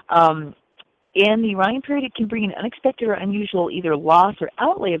 In the Uranian period, it can bring an unexpected or unusual either loss or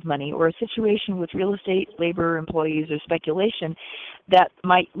outlay of money or a situation with real estate, labor, employees, or speculation that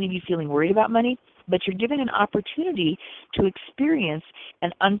might leave you feeling worried about money, but you're given an opportunity to experience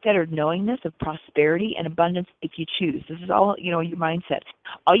an unfettered knowingness of prosperity and abundance if you choose. This is all, your mindset.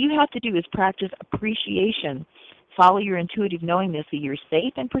 All you have to do is practice appreciation. Follow your intuitive knowingness that you're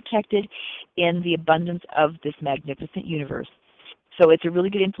safe and protected in the abundance of this magnificent universe. So it's a really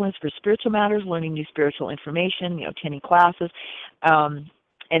good influence for spiritual matters, learning new spiritual information, attending classes. And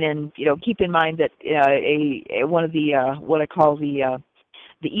then, keep in mind that one of the, what I call the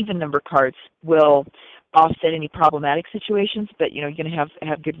even number cards will offset any problematic situations, but, you're going to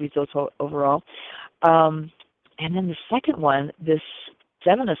have good results overall. And then the second one, this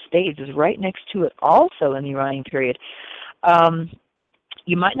 7 of spades is right next to it also in the Uranian period.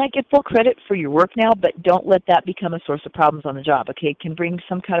 You might not get full credit for your work now, but don't let that become a source of problems on the job, okay? It can bring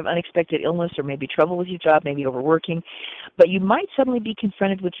some kind of unexpected illness or maybe trouble with your job, maybe overworking, but you might suddenly be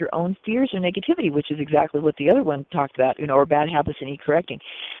confronted with your own fears or negativity, which is exactly what the other one talked about, or bad habits and need correcting.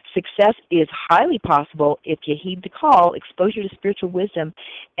 Success is highly possible if you heed the call. Exposure to spiritual wisdom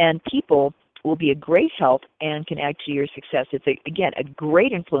and people will be a great help and can add to your success. It's, again, a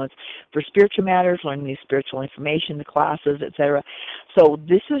great influence for spiritual matters, learning new spiritual information, the classes, etc. So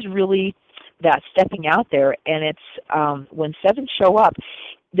this is really that stepping out there, and it's when 7s show up,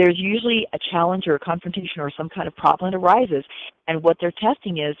 there's usually a challenge or a confrontation or some kind of problem that arises, and what they're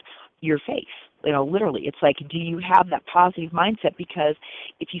testing is your faith. Literally, it's like, do you have that positive mindset? Because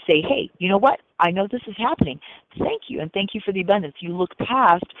if you say, hey, you know what? I know this is happening. Thank you, and thank you for the abundance. You look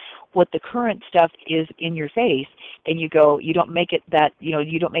past what the current stuff is in your face, and you go, you don't make it that,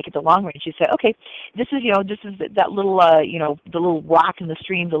 you don't make it the long range. You say, okay, this is that little, the little rock in the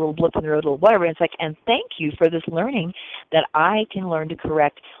stream, the little blip in the road, little whatever. And it's like, and thank you for this learning that I can learn to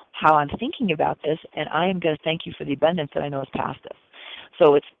correct how I'm thinking about this, and I am going to thank you for the abundance that I know is past this.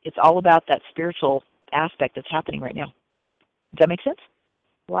 So it's all about that spiritual aspect that's happening right now. Does that make sense?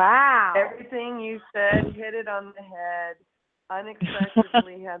 Wow. Everything you said, hit it on the head.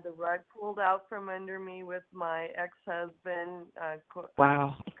 unexpectedly had the rug pulled out from under me with my ex-husband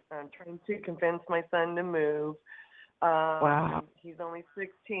Wow. trying to convince my son to move. Wow. He's only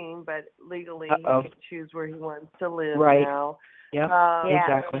 16, but legally Uh-oh. he can choose where he wants to live Right. now. Yep.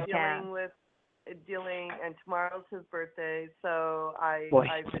 Exactly. And tomorrow's his birthday, so Boy.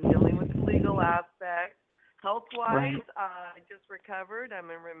 I've been dealing with the legal aspects. Health-wise, Right. I just recovered. I'm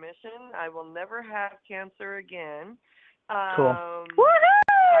in remission. I will never have cancer again. Cool.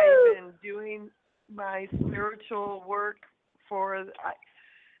 I've been doing my spiritual work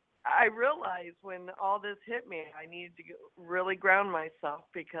I realized when all this hit me, I needed to really ground myself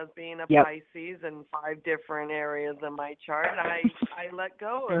because being a Pisces in 5 different areas of my chart, I let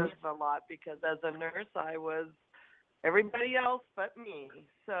go of a lot because as a nurse, I was everybody else but me.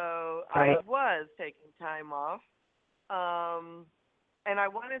 So I was taking time off. And I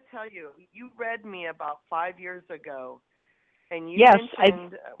want to tell you, you read me about 5 years ago, and you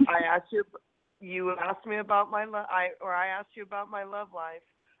mentioned I asked you. You asked me about my I asked you about my love life.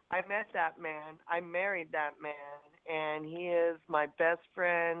 I met that man. I married that man, and he is my best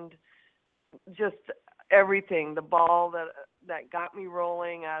friend. Just everything. The ball that got me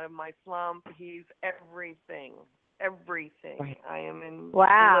rolling out of my slump. He's everything. Everything. Right. I am in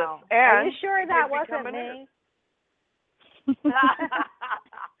Wow. bliss. And are you sure that wasn't me?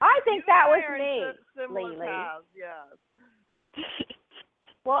 I I think that was me, Lily. Yes.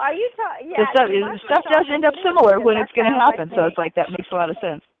 Well, are you talking? Yeah. The stuff does end up similar when it's going to happen, so it's like that makes a lot of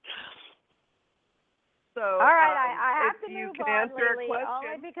sense. So, all right, I have to move on, Lily,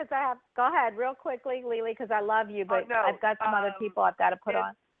 only because I have. Go ahead, real quickly, Lily, because I love you, but I've got some other people I've got to put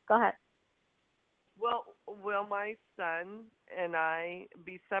on. Go ahead. Well, will my son and I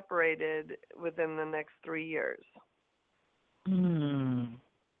be separated within the next 3 years?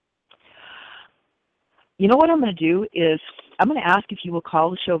 You know what I'm going to do is I'm going to ask if you will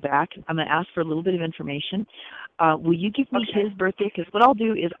call the show back. I'm going to ask for a little bit of information. Will you give me his birthday? Because what I'll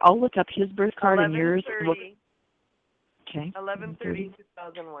do is I'll look up his birth card and yours. 11/30,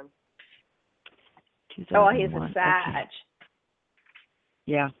 2001. Oh, he's a Sag.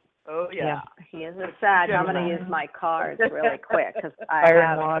 Yeah. Oh, yeah. He is a Sag. I'm going to use my cards really quick because fire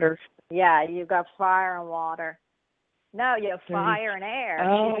and water. Yeah, you've got fire and water. No, you have fire and air.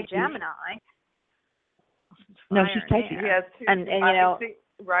 Oh, she's a Gemini. No, she's Pisces. Yes, and you know.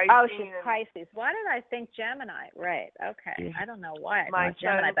 Right. Oh, she's Pisces. Why did I think Gemini? Right. Okay. Yeah. I don't know why I thought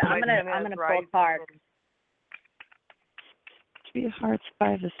Gemini, but I'm gonna pull a card. 3 of Hearts,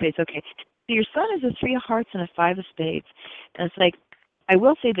 5 of Spades. Okay. So your son is a 3 of Hearts and a 5 of Spades, and it's like I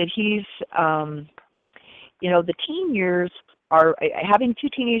will say that he's, the teen years are having 2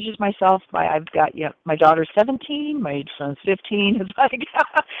 teenagers myself. I've got my daughter's 17, my son's 15. It's like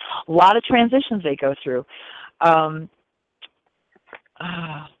a lot of transitions they go through.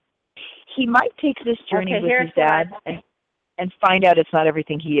 He might take this journey with his dad and find out it's not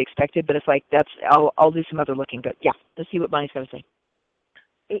everything he expected, but it's like I'll do some other looking. But yeah, let's see what Bonnie's going to say.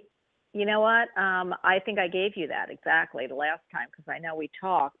 You know what? I think I gave you that exactly the last time because I know we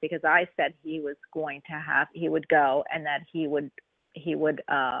talked because I said he would go and that he would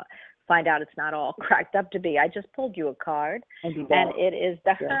find out it's not all cracked up to be. I just pulled you a card and it is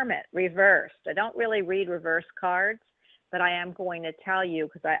the Hermit reversed. I don't really read reverse cards, but I am going to tell you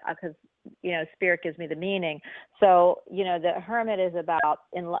because Spirit gives me the meaning. So, the Hermit is it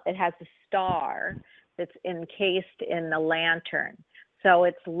has a star that's encased in the lantern. So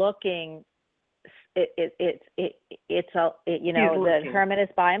it's looking, the Hermit is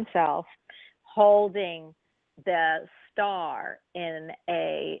by himself holding the star in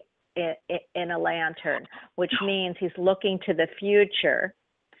a lantern, which means he's looking to the future,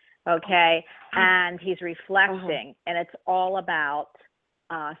 okay, and he's reflecting, and it's all about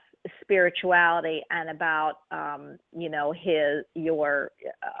spirituality and about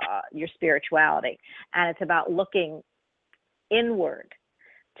your spirituality, and it's about looking inward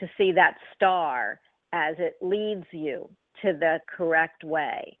to see that star as it leads you to the correct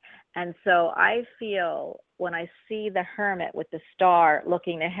way. And so I feel when I see the Hermit with the star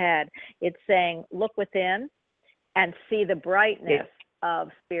looking ahead, it's saying, look within and see the brightness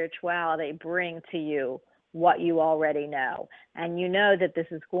of spirituality bring to you what you already know. And you know that this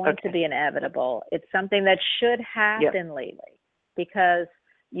is going to be inevitable. It's something that should happen lately because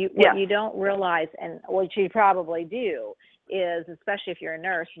what you don't realize, and what you probably do, is, especially if you're a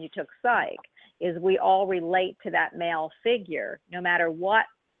nurse and you took psych, is we all relate to that male figure no matter what,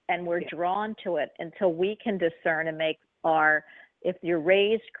 and we're drawn to it until we can discern and make if you're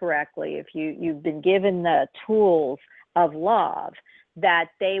raised correctly, if you've been given the tools of love, that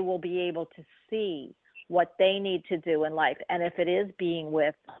they will be able to see what they need to do in life. And if it is being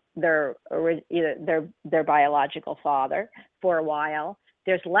with either their biological father for a while,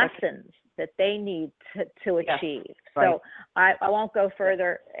 there's lessons that they need to achieve. Right. So I won't go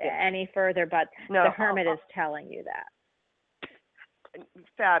any further, but the Hermit is telling you that.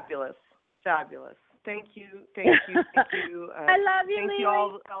 Fabulous. Thank you. I love you, thank Lily. you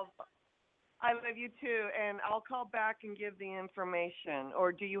all. I love you too, and I'll call back and give the information.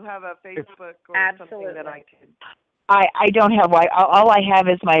 Or do you have a Facebook or something that I could? I don't have. All I have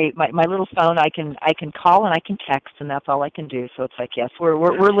is my little phone. I can call and I can text, and that's all I can do. So it's like, yes,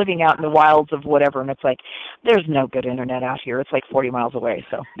 we're living out in the wilds of whatever, and it's like there's no good internet out here. It's like 40 miles away.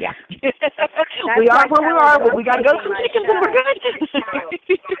 So yeah, we are where we are, but we got to go to some chickens, and we're good.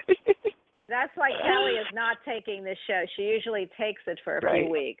 That's why Kelly is not taking this show. She usually takes it for a few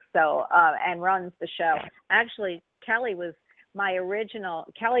weeks, so and runs the show. Actually, Kelly was my.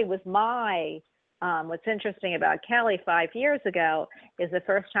 What's interesting about Kelly 5 years ago is the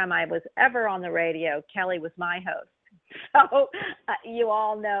first time I was ever on the radio, Kelly was my host. So you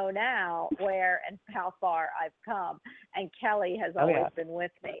all know now where and how far I've come. And Kelly has always been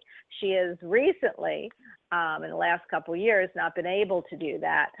with me. She has recently, in the last couple of years, not been able to do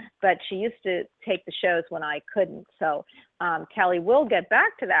that. But she used to take the shows when I couldn't. So Kelly will get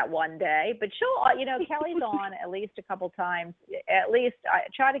back to that one day. But she'll, Kelly's on at least a couple times. At least I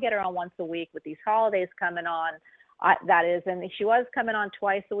try to get her on once a week with these holidays coming on. That is, and she was coming on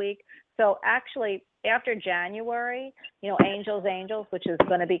twice a week. So actually, after January, Angels, which is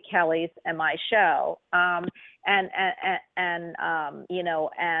going to be Kelly's and my show, and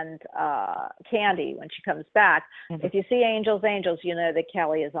Candy when she comes back. Mm-hmm. If you see Angels, you know that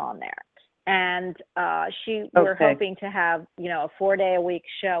Kelly is on there, and we're hoping to have a 4-day-a-week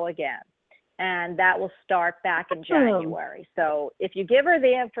show again, and that will start back in January. So if you give her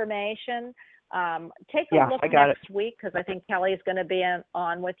the information. Take a look next week because I think Kelly is going to be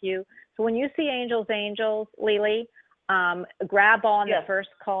on with you. So when you see Angels, Lily, grab on the first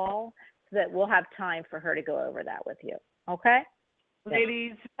call so that we'll have time for her to go over that with you. Okay?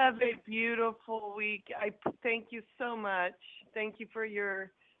 Ladies, have a beautiful week. I thank you so much. Thank you for your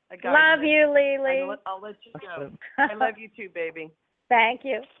guidance. Love you, Lily. I'll let you go. I love you too, baby. Thank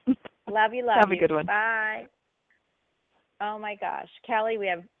you. Love you. Have a good one. Bye. Oh, my gosh. Kelly, we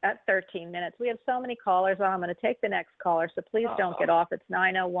have 13 minutes. We have so many callers on. I'm going to take the next caller, so please don't get off. It's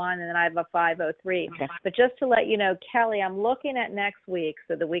 9:01, and then I have a 5:03. Okay. But just to let you know, Kelly, I'm looking at next week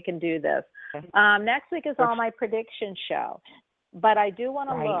so that we can do this. Next week is all my prediction show. But I do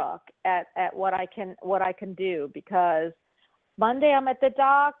want to look at what I can do because Monday I'm at the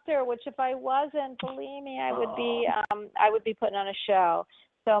doctor, which if I wasn't, believe me, I would be putting on a show.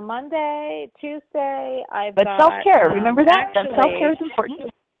 So Monday, Tuesday, But self-care, remember that? That self-care is important.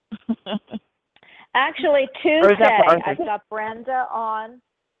 Actually, Tuesday, I've got Brenda on.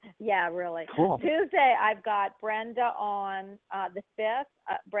 Yeah, really. Cool. Tuesday, I've got Brenda on the 5th,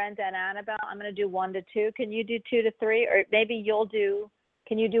 Brenda and Annabelle. I'm going to do 1 to 2. Can you do 2 to 3? Or maybe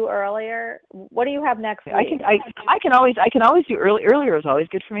can you do earlier? What do you have next week? I can always do earlier is always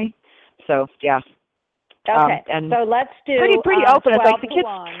good for me. So, yeah. Okay, and so let's do pretty open. It's like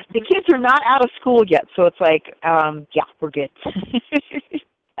the kids are not out of school yet, so it's like, we're good.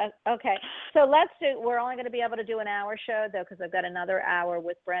 Okay, so we're only going to be able to do an hour show, though, because I've got another hour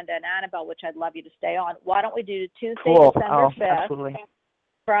with Brenda and Annabelle, which I'd love you to stay on. Why don't we do Tuesday, December 5th, absolutely.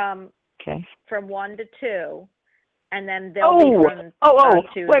 from 1 to 2, and then they'll be from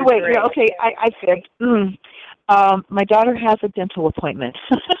 2 wait, to 3. Yeah, okay, I figured. My daughter has a dental appointment.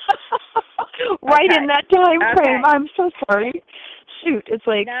 In that time frame. I'm so sorry. Shoot, it's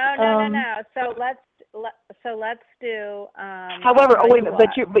like no. So let's do. However,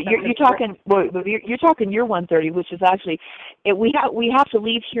 you're talking. You're talking your 1:30, which is actually, we have to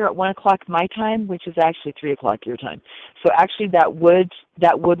leave here at 1:00 my time, which is actually 3:00 your time. So actually, that would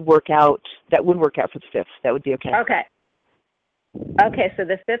work out. That would work out for the 5th. That would be okay. Okay, so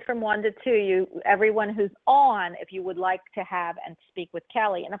the 5th from 1 to 2, everyone who's on, if you would like to have and speak with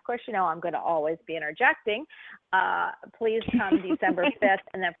Kelly, and of course, I'm going to always be interjecting, please come December 5th,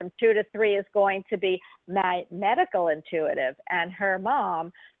 and then from 2 to 3 is going to be my medical intuitive, and her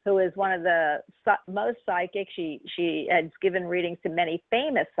mom, who is one of the most psychic, she has given readings to many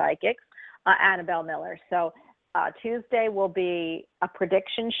famous psychics, Annabelle Miller. So Tuesday will be a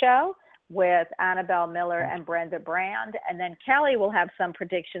prediction show with Annabelle Miller and Brenda Brand, and then Kelly will have some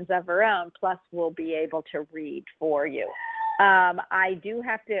predictions of her own, plus we'll be able to read for you. I do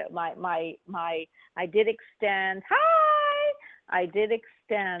have to, I did extend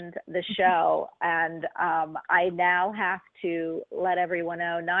the show, and I now have to let everyone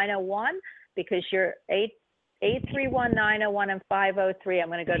know 9:01, because you're 831-901 and 503. I'm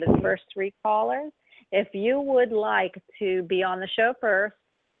going to go to the first 3 callers. If you would like to be on the show first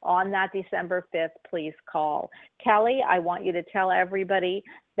on that December 5th, please call. Kelly, I want you to tell everybody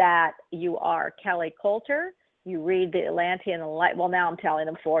that you are Kelly Coulter. You read the Atlantean Life. Well, now I'm telling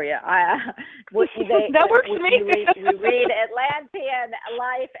them for you. That works for me. You read Atlantean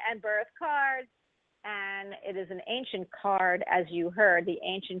Life and Birth cards, and it is an ancient card, as you heard, the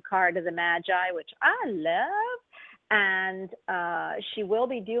ancient card of the Magi, which I love. And she will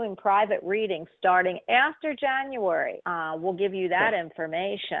be doing private readings starting after January. We'll give you that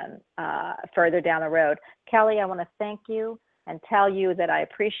information further down the road. Kelly, I want to thank you and tell you that I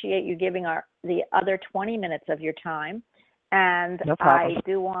appreciate you giving the other 20 minutes of your time. And no problem. I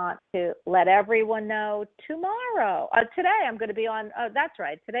do want to let everyone know today I'm going to be on, that's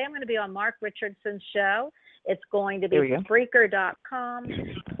right, today I'm going to be on Mark Richardson's show. It's going to be Spreaker.com.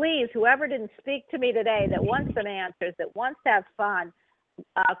 Please, whoever didn't speak to me today that wants some answers, that wants to have fun,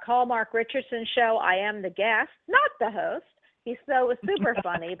 call Mark Richardson's show. I am the guest, not the host. He's super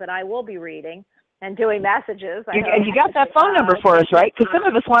funny, but I will be reading and doing messages. And you got that phone number for us, right? Because some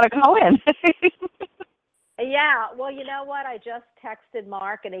of us want to call in. Yeah. Well, you know what? I just texted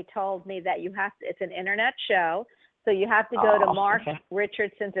Mark, and he told me that it's an internet show. So you have to go to Mark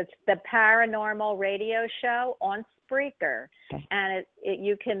Richardson's. It's the Paranormal Radio Show on Spreaker. Okay. And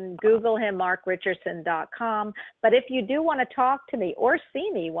you can Google him, markrichandson.com. But if you do want to talk to me or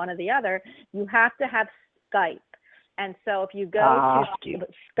see me, one or the other, you have to have Skype. And so if you go to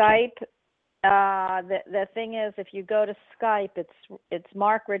Skype, the thing is, if you go to Skype, it's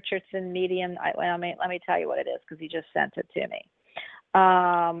Mark Richardson Medium. Let me tell you what it is, because he just sent it to me.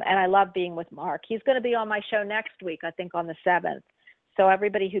 And I love being with Mark. He's going to be on my show next week, I think on the 7th. So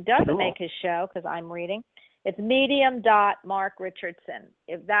everybody who doesn't make his show, because I'm reading, it's medium.markrichandson.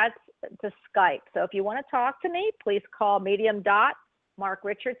 If that's to Skype. So if you want to talk to me, please call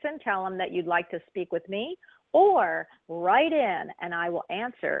medium.markrichandson. Tell him that you'd like to speak with me, or write in and I will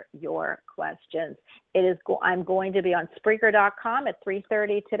answer your questions. I'm going to be on Spreaker.com at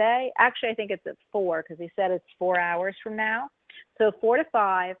 3:30 today. Actually, I think it's at 4, because he said it's 4 hours from now. So 4 to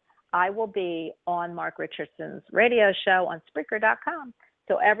 5, I will be on Mark Richardson's radio show on Spreaker.com.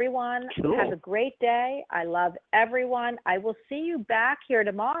 So everyone, have a great day. I love everyone. I will see you back here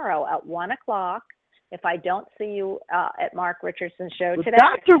tomorrow at 1 o'clock. If I don't see you at Mark Richardson's show today,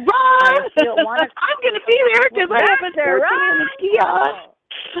 Dr. Ron, I'm going to be there because I haven't worked in the kiosk.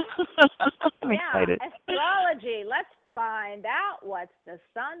 I'm excited. Astrology. Let's find out what the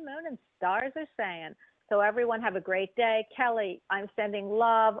sun, moon, and stars are saying. So everyone have a great day. Kelly, I'm sending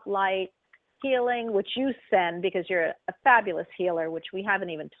love, light, healing, which you send because you're a fabulous healer, which we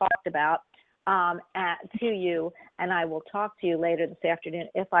haven't even talked about, to you. And I will talk to you later this afternoon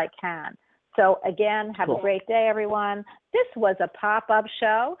if I can. So again, have a great day, everyone. This was a pop-up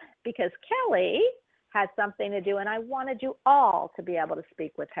show because Kelly had something to do, and I wanted you all to be able to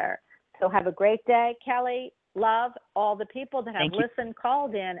speak with her. So have a great day, Kelly. Love all the people that have listened,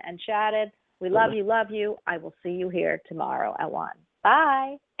 called in, and chatted. We love you, love you. I will see you here tomorrow at 1.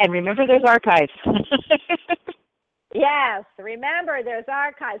 Bye. And remember, there's archives. Yes, remember, there's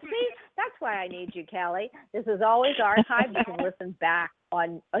archives. See, that's why I need you, Kelly. This is always archived. You can listen back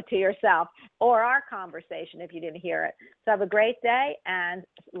to yourself or our conversation if you didn't hear it. So have a great day, and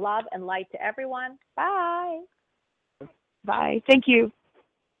love and light to everyone. Bye. Bye. Thank you.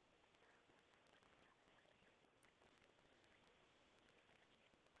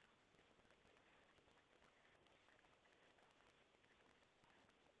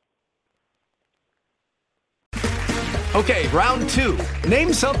 Okay, round 2.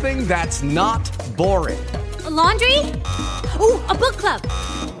 Name something that's not boring. A laundry? Ooh, a book club.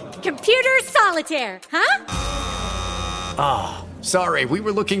 Computer solitaire, huh? Ah, sorry, we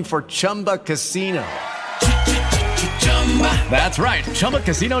were looking for Chumba Casino. That's right,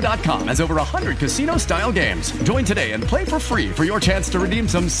 ChumbaCasino.com has over 100 casino-style games. Join today and play for free for your chance to redeem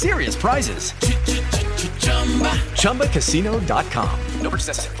some serious prizes. ChumbaCasino.com. No purchase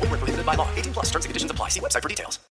necessary. Void where prohibited by law. 18+ terms and conditions apply. See website for details.